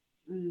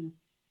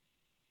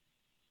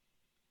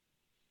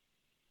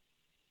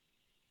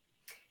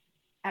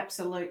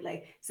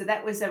 Absolutely. So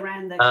that was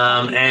around the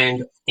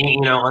and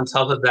on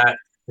top of that,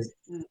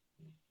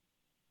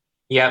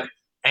 yep.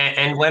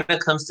 And when it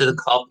comes to the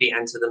copy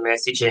and to the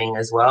messaging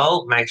as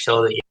well, make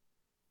sure that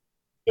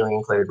you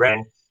include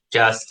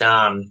just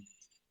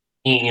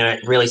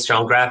really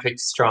strong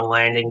graphics, strong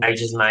landing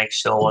pages. Make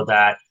sure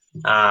that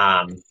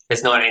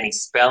there's not any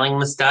spelling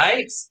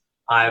mistakes.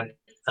 I've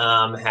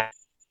had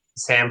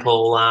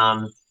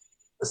sample.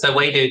 So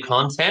we do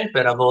content,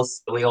 but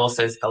we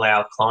also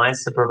allow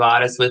clients to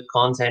provide us with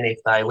content if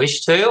they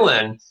wish to.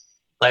 And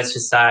let's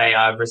just say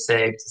I've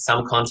received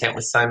some content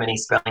with so many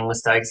spelling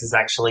mistakes, it's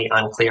actually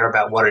unclear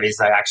about what it is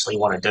they actually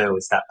want to do.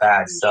 It's that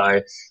bad.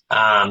 So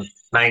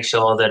make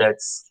sure that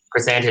it's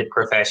presented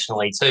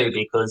professionally too,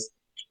 because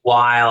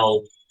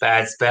while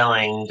bad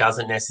spelling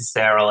doesn't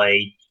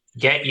necessarily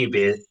get you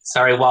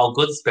while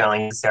good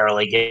spelling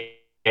necessarily get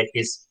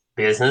you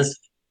business,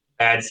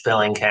 bad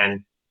spelling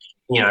can,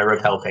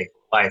 repel people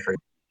away from it.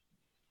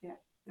 Yeah,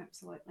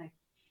 absolutely.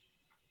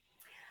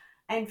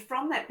 And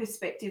from that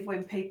perspective,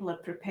 when people are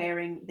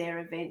preparing their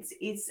events,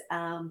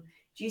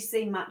 do you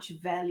see much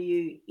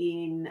value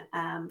in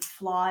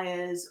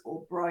flyers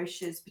or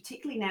brochures,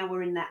 particularly now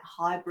we're in that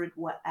hybrid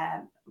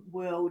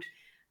world?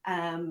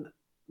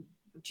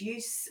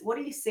 What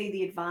do you see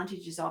the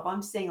advantages of?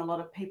 I'm seeing a lot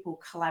of people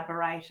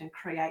collaborate and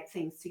create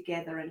things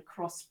together and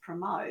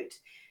cross-promote.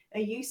 Are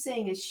you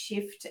seeing a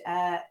shift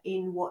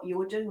in what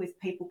you're doing with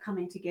people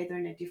coming together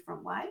in a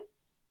different way?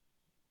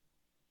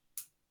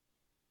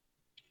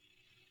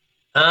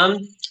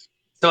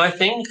 So I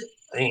think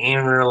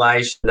in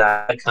relation to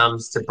that, when it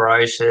comes to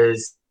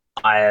brochures,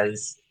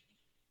 flyers,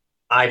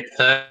 I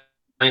personally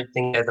don't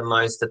think they're the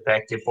most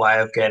effective way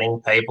of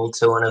getting people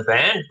to an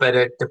event, but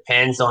it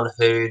depends on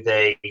who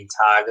the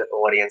target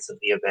audience of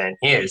the event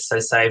is. So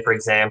say, for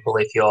example,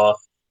 if your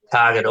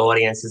target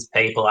audience is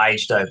people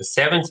aged over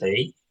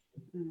 70,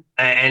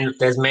 and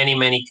there's many,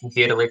 many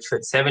computer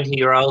literate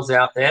 70-year-olds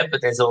out there,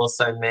 but there's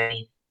also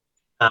many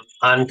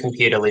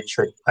uncomputer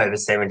literate over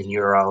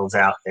 70-year-olds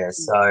out there.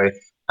 So,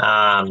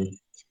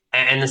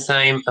 and the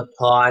same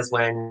applies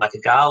when, like a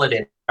gala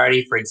dinner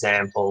party, for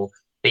example,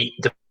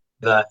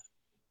 the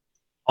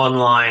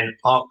online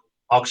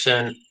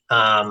auction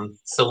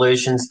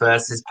solutions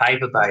versus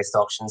paper-based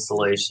auction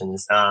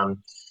solutions.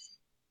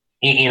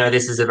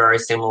 This is a very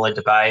similar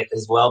debate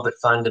as well, but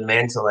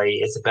fundamentally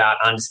it's about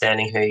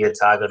understanding who your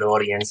target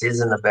audience is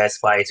and the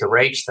best way to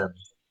reach them.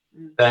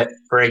 But,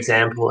 for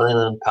example, in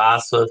the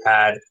past we've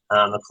had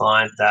a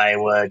client, they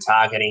were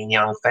targeting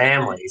young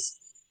families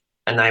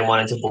and they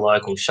wanted to book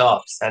local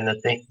shops. And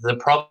the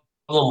problem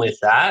with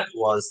that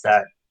was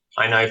that,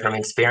 I know from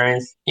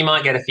experience, you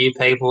might get a few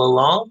people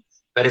along,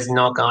 but it's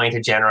not going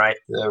to generate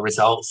the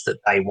results that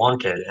they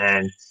wanted.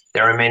 And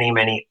there are many,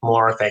 many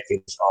more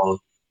effective of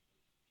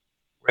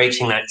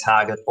reaching that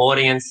target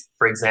audience.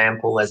 For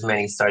example, there's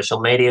many social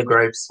media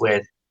groups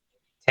with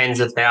tens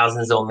of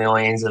thousands or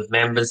millions of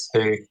members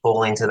who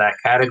fall into that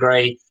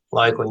category,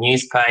 local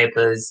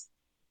newspapers.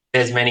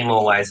 There's many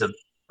more ways of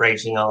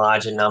reaching a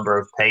larger number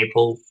of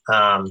people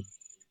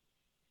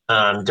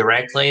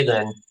directly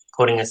than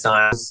putting a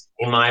sign.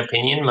 In my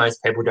opinion,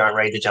 most people don't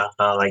read the junk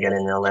mail they get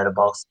in their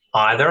letterbox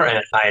either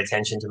and pay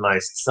attention to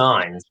most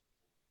signs.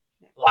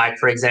 Like,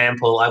 for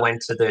example, I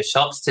went to the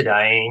shops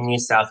today in New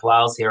South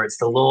Wales here. It's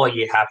the law,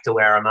 you have to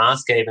wear a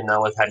mask, even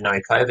though we've had no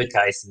COVID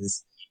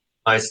cases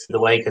most of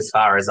the week as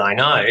far as I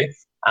know.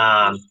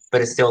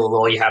 But it's still the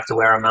law, you have to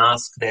wear a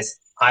mask.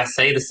 I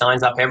see the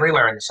signs up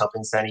everywhere in the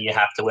shopping centre, you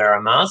have to wear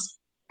a mask.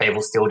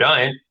 People still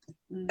don't.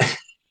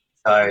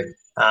 So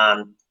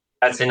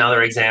that's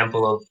another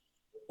example of,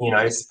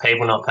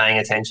 people not paying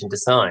attention to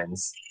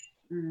signs.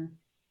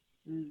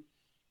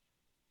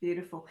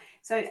 Beautiful.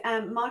 So,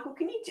 Michael,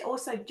 can you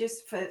also,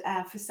 just for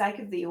sake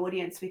of the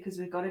audience, because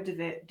we've got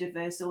a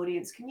diverse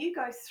audience, can you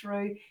go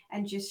through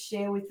and just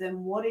share with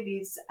them what it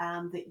is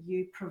that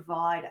you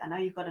provide? I know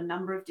you've got a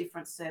number of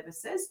different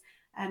services,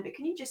 but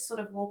can you just sort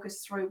of walk us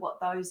through what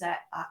those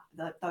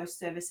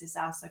services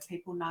are, so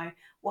people know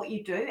what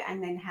you do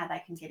and then how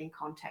they can get in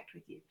contact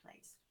with you,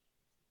 please?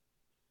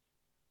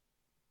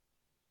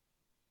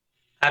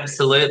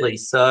 Absolutely.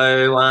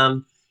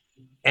 So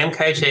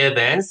MKG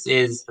Events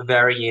is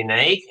very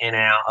unique in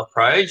our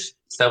approach.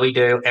 So we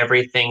do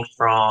everything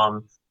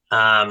from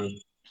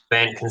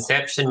event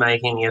conception,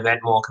 making the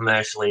event more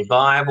commercially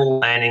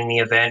viable, planning the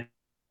event,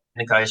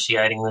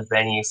 negotiating with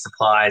venue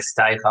suppliers,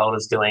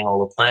 stakeholders, doing all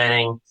the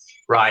planning,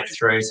 right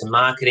through to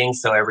marketing.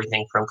 So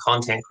everything from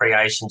content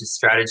creation to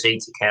strategy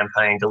to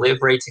campaign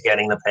delivery to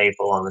getting the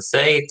people on the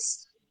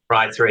seats,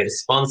 right through to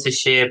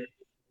sponsorship,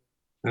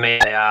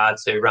 media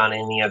to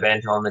running the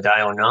event on the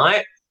day or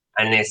night.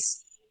 And this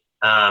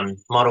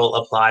model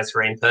applies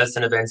for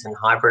in-person events and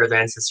hybrid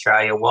events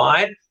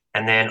Australia-wide,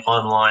 and then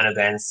online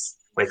events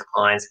with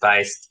clients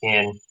based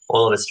in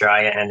all of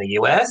Australia and the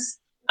US.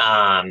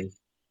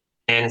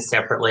 And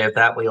separately of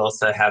that, we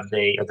also have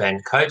the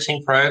event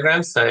coaching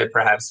program. So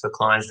perhaps for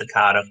clients that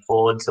can't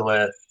afford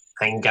to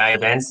engage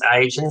events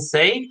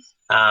agency,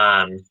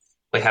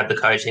 we have the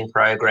coaching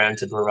program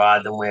to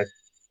provide them with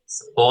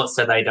support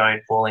so they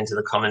don't fall into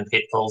the common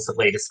pitfalls that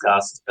we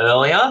discussed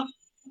earlier.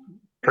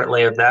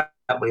 Separately of that,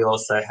 we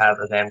also have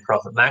Event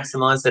Profit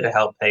Maximizer to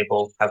help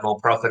people have more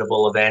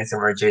profitable events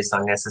and reduce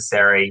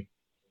unnecessary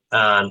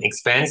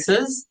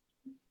expenses.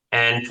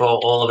 And for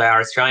all of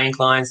our Australian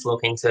clients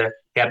looking to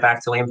get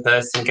back to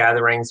in-person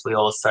gatherings, we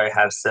also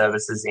have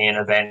services in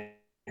event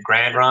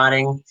grant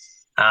writing.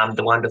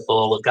 The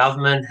wonderful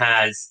government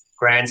has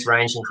grants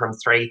ranging from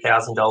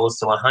 $3,000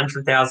 to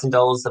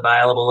 $100,000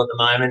 available at the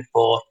moment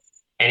for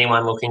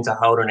anyone looking to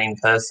hold an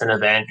in-person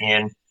event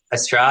in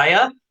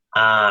Australia.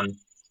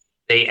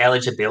 The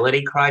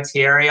eligibility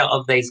criteria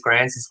of these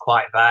grants is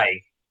quite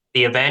vague.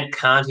 The event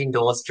can't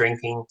endorse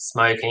drinking,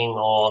 smoking,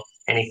 or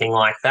anything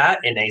like that.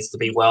 It needs to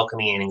be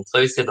welcoming and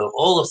inclusive of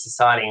all of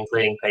society,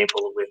 including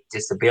people with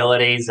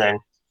disabilities. And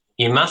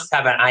you must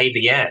have an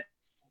ABN,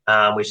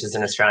 which is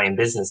an Australian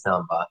business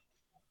number.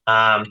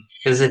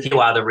 Because if you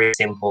are the really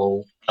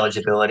simple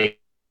eligibility,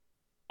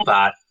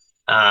 but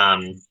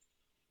I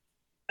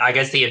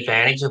guess the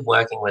advantage of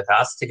working with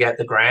us to get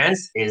the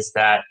grants is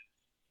that,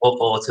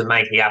 or to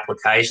make the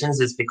applications,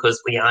 is because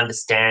we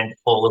understand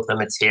all of the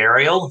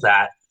material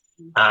that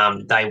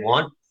they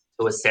want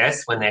to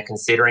assess when they're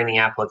considering the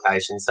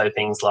application. So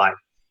things like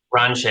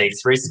run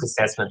sheets, risk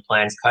assessment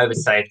plans, COVID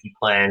safety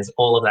plans,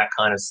 all of that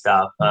kind of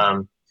stuff,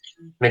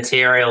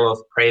 material of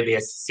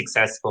previous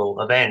successful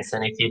events.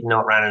 And if you've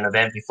not run an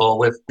event before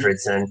with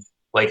hundreds, and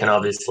we can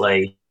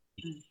obviously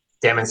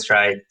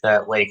demonstrate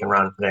that we can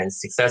run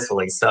events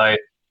successfully. So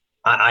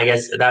I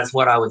guess that's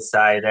what I would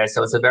say there.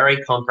 So it's a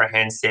very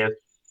comprehensive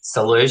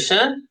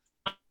solution.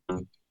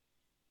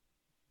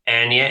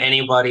 And yeah,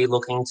 anybody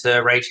looking to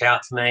reach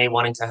out to me,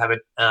 wanting to have a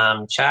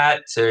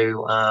chat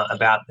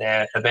about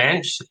their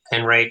event,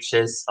 can reach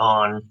us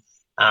on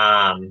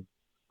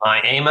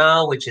my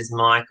email, which is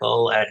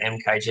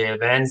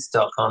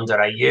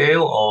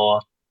michael@mkgevents.com.au,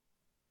 or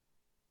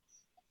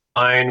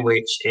phone,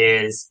 which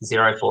is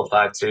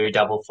 0452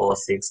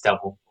 446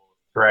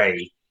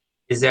 443.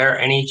 Is there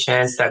any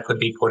chance that could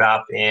be put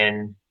up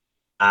in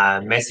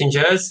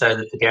Messenger so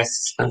that the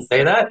guests can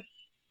see that?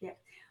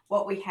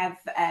 What we have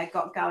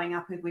got going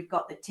up is we've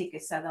got the ticker,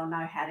 so they'll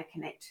know how to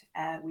connect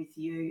with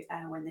you.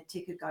 When the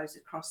ticker goes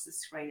across the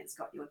screen, it's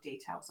got your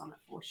details on it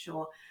for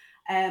sure.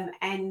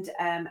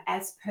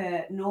 As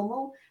per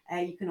normal,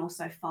 you can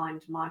also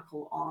find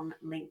Michael on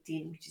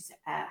LinkedIn, which is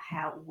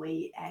how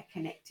we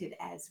connected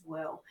as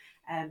well.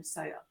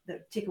 So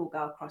the ticker will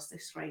go across the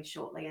screen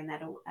shortly, and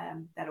that'll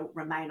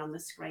remain on the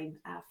screen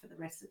for the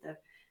rest of the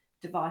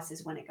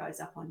devices when it goes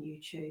up on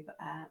YouTube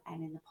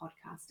and in the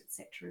podcast,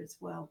 etc. as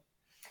well.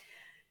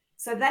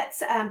 So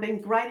that's been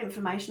great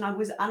information. I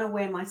was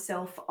unaware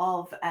myself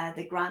of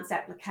the grants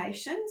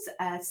applications,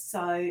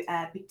 so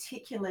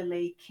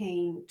particularly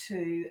keen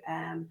to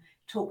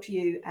talk to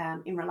you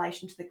in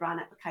relation to the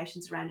grant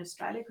applications around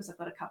Australia, because I've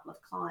got a couple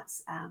of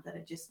clients that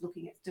are just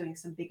looking at doing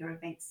some bigger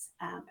events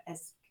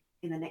as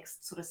in the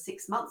next sort of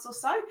 6 months or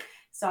so.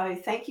 So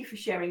thank you for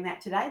sharing that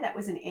today. That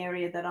was an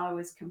area that I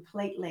was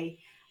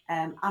completely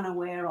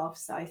unaware of.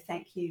 So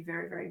thank you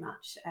very, very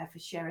much for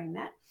sharing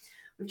that.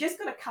 We've just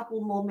got a couple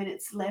more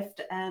minutes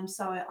left.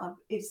 So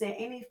is there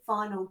any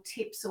final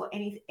tips or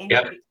anything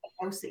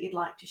else that you'd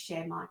like to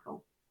share,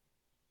 Michael?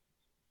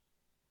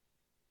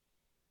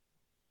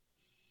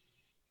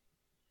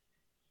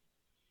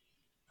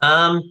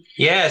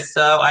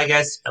 So I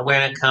guess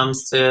when it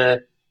comes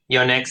to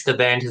your next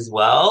event as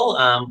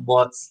well,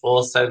 what's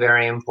also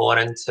very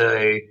important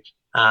to,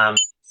 so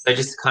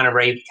just to kind of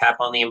recap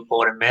on the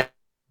important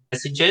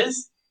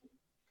messages,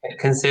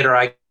 consider,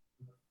 I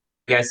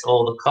guess,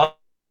 all the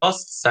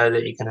costs so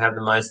that you can have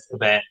the most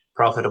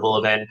profitable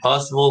event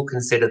possible.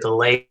 Consider the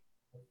lead.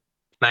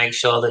 Make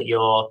sure that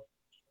you're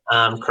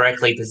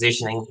correctly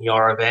positioning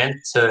your event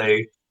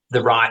to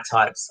the right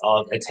types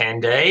of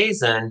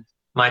attendees. And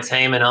my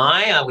team and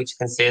I, which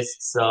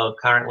consists of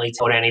currently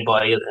support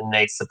anybody that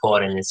needs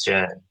support in this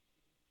journey.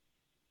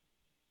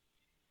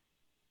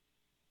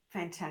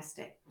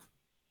 Fantastic.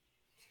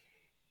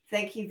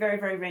 Thank you very,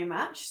 very, very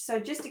much. So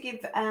just to give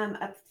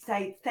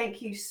say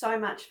thank you so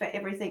much for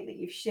everything that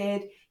you've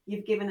shared.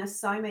 You've given us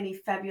so many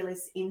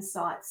fabulous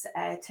insights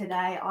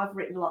today. I've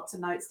written lots of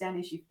notes down,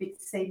 as you've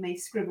seen me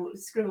scribble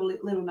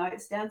little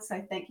notes down.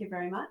 So thank you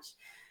very much.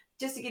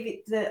 Just to give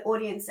the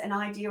audience an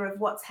idea of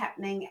what's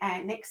happening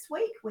next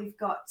week, we've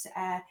got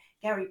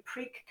Gary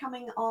Prick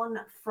coming on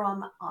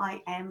from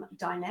I Am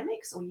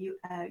Dynamics, or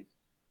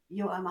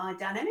UMI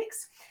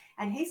Dynamics,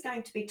 and he's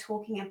going to be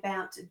talking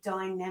about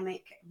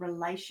dynamic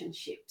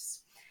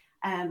relationships.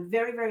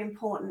 Very, very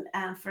important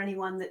for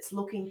anyone that's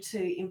looking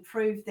to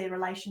improve their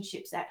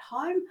relationships at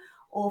home,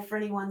 or for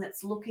anyone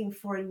that's looking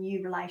for a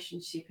new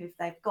relationship, if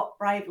they've got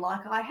brave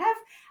like I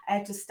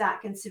have, to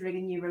start considering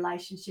a new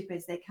relationship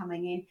as they're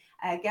coming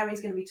in. Gary's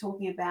going to be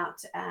talking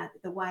about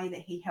the way that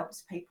he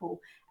helps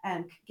people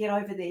get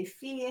over their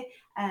fear,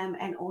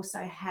 and also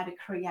how to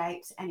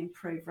create and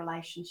improve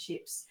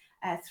relationships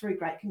through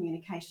great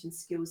communication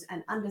skills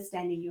and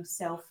understanding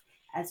yourself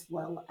as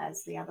well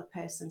as the other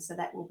person. So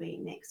that will be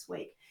next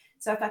week.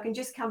 So if I can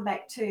just come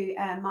back to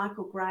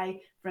Michael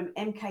Gray from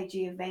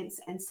MKG Events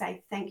and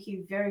say thank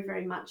you very,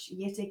 very much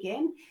yet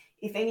again.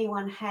 If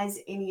anyone has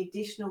any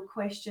additional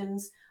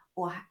questions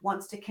or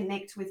wants to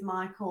connect with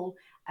Michael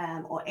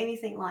or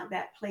anything like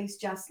that, please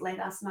just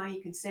let us know.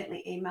 You can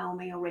certainly email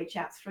me or reach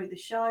out through the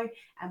show,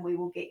 and we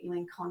will get you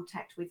in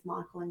contact with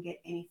Michael and get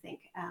anything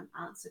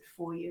answered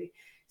for you.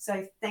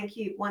 So thank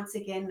you once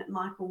again,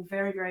 Michael,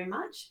 very, very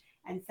much.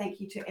 And thank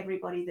you to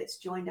everybody that's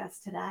joined us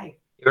today.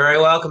 You're very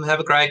welcome.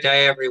 Have a great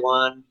day,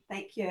 everyone.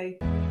 Thank you.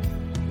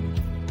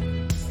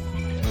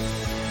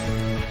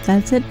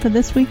 That's it for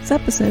this week's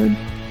episode.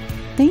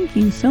 Thank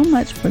you so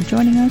much for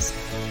joining us.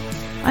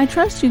 I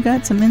trust you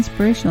got some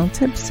inspirational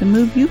tips to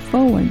move you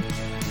forward.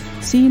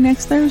 See you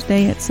next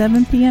Thursday at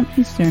 7 p.m.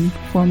 Eastern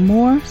for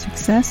more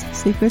Success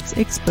Secrets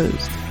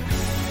Exposed.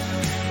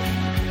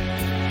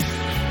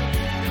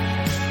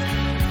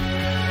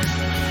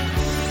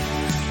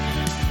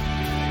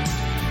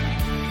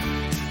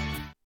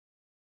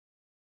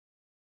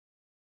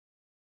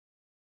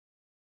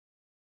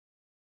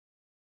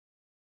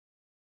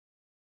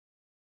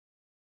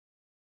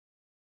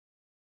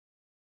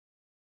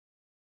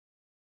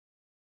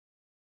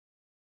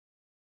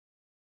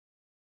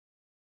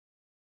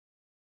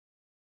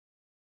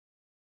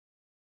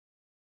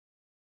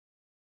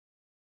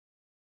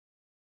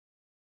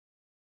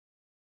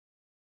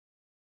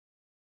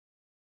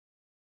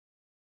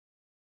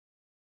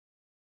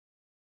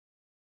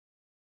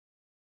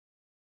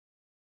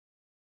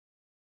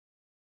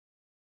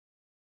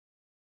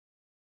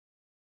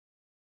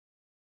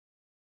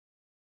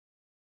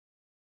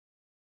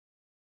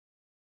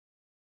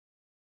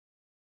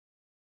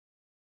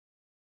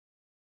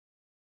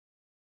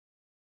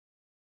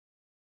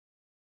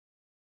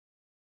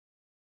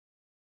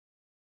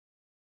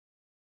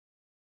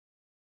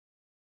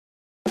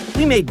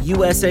 We made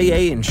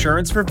USAA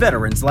insurance for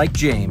veterans like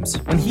James.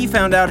 When he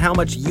found out how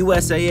much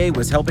USAA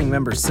was helping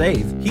members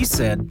save, he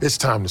said, "It's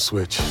time to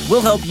switch."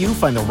 We'll help you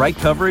find the right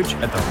coverage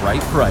at the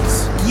right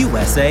price.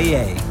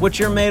 USAA. What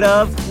you're made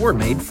of, we're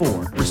made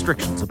for.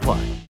 Restrictions apply.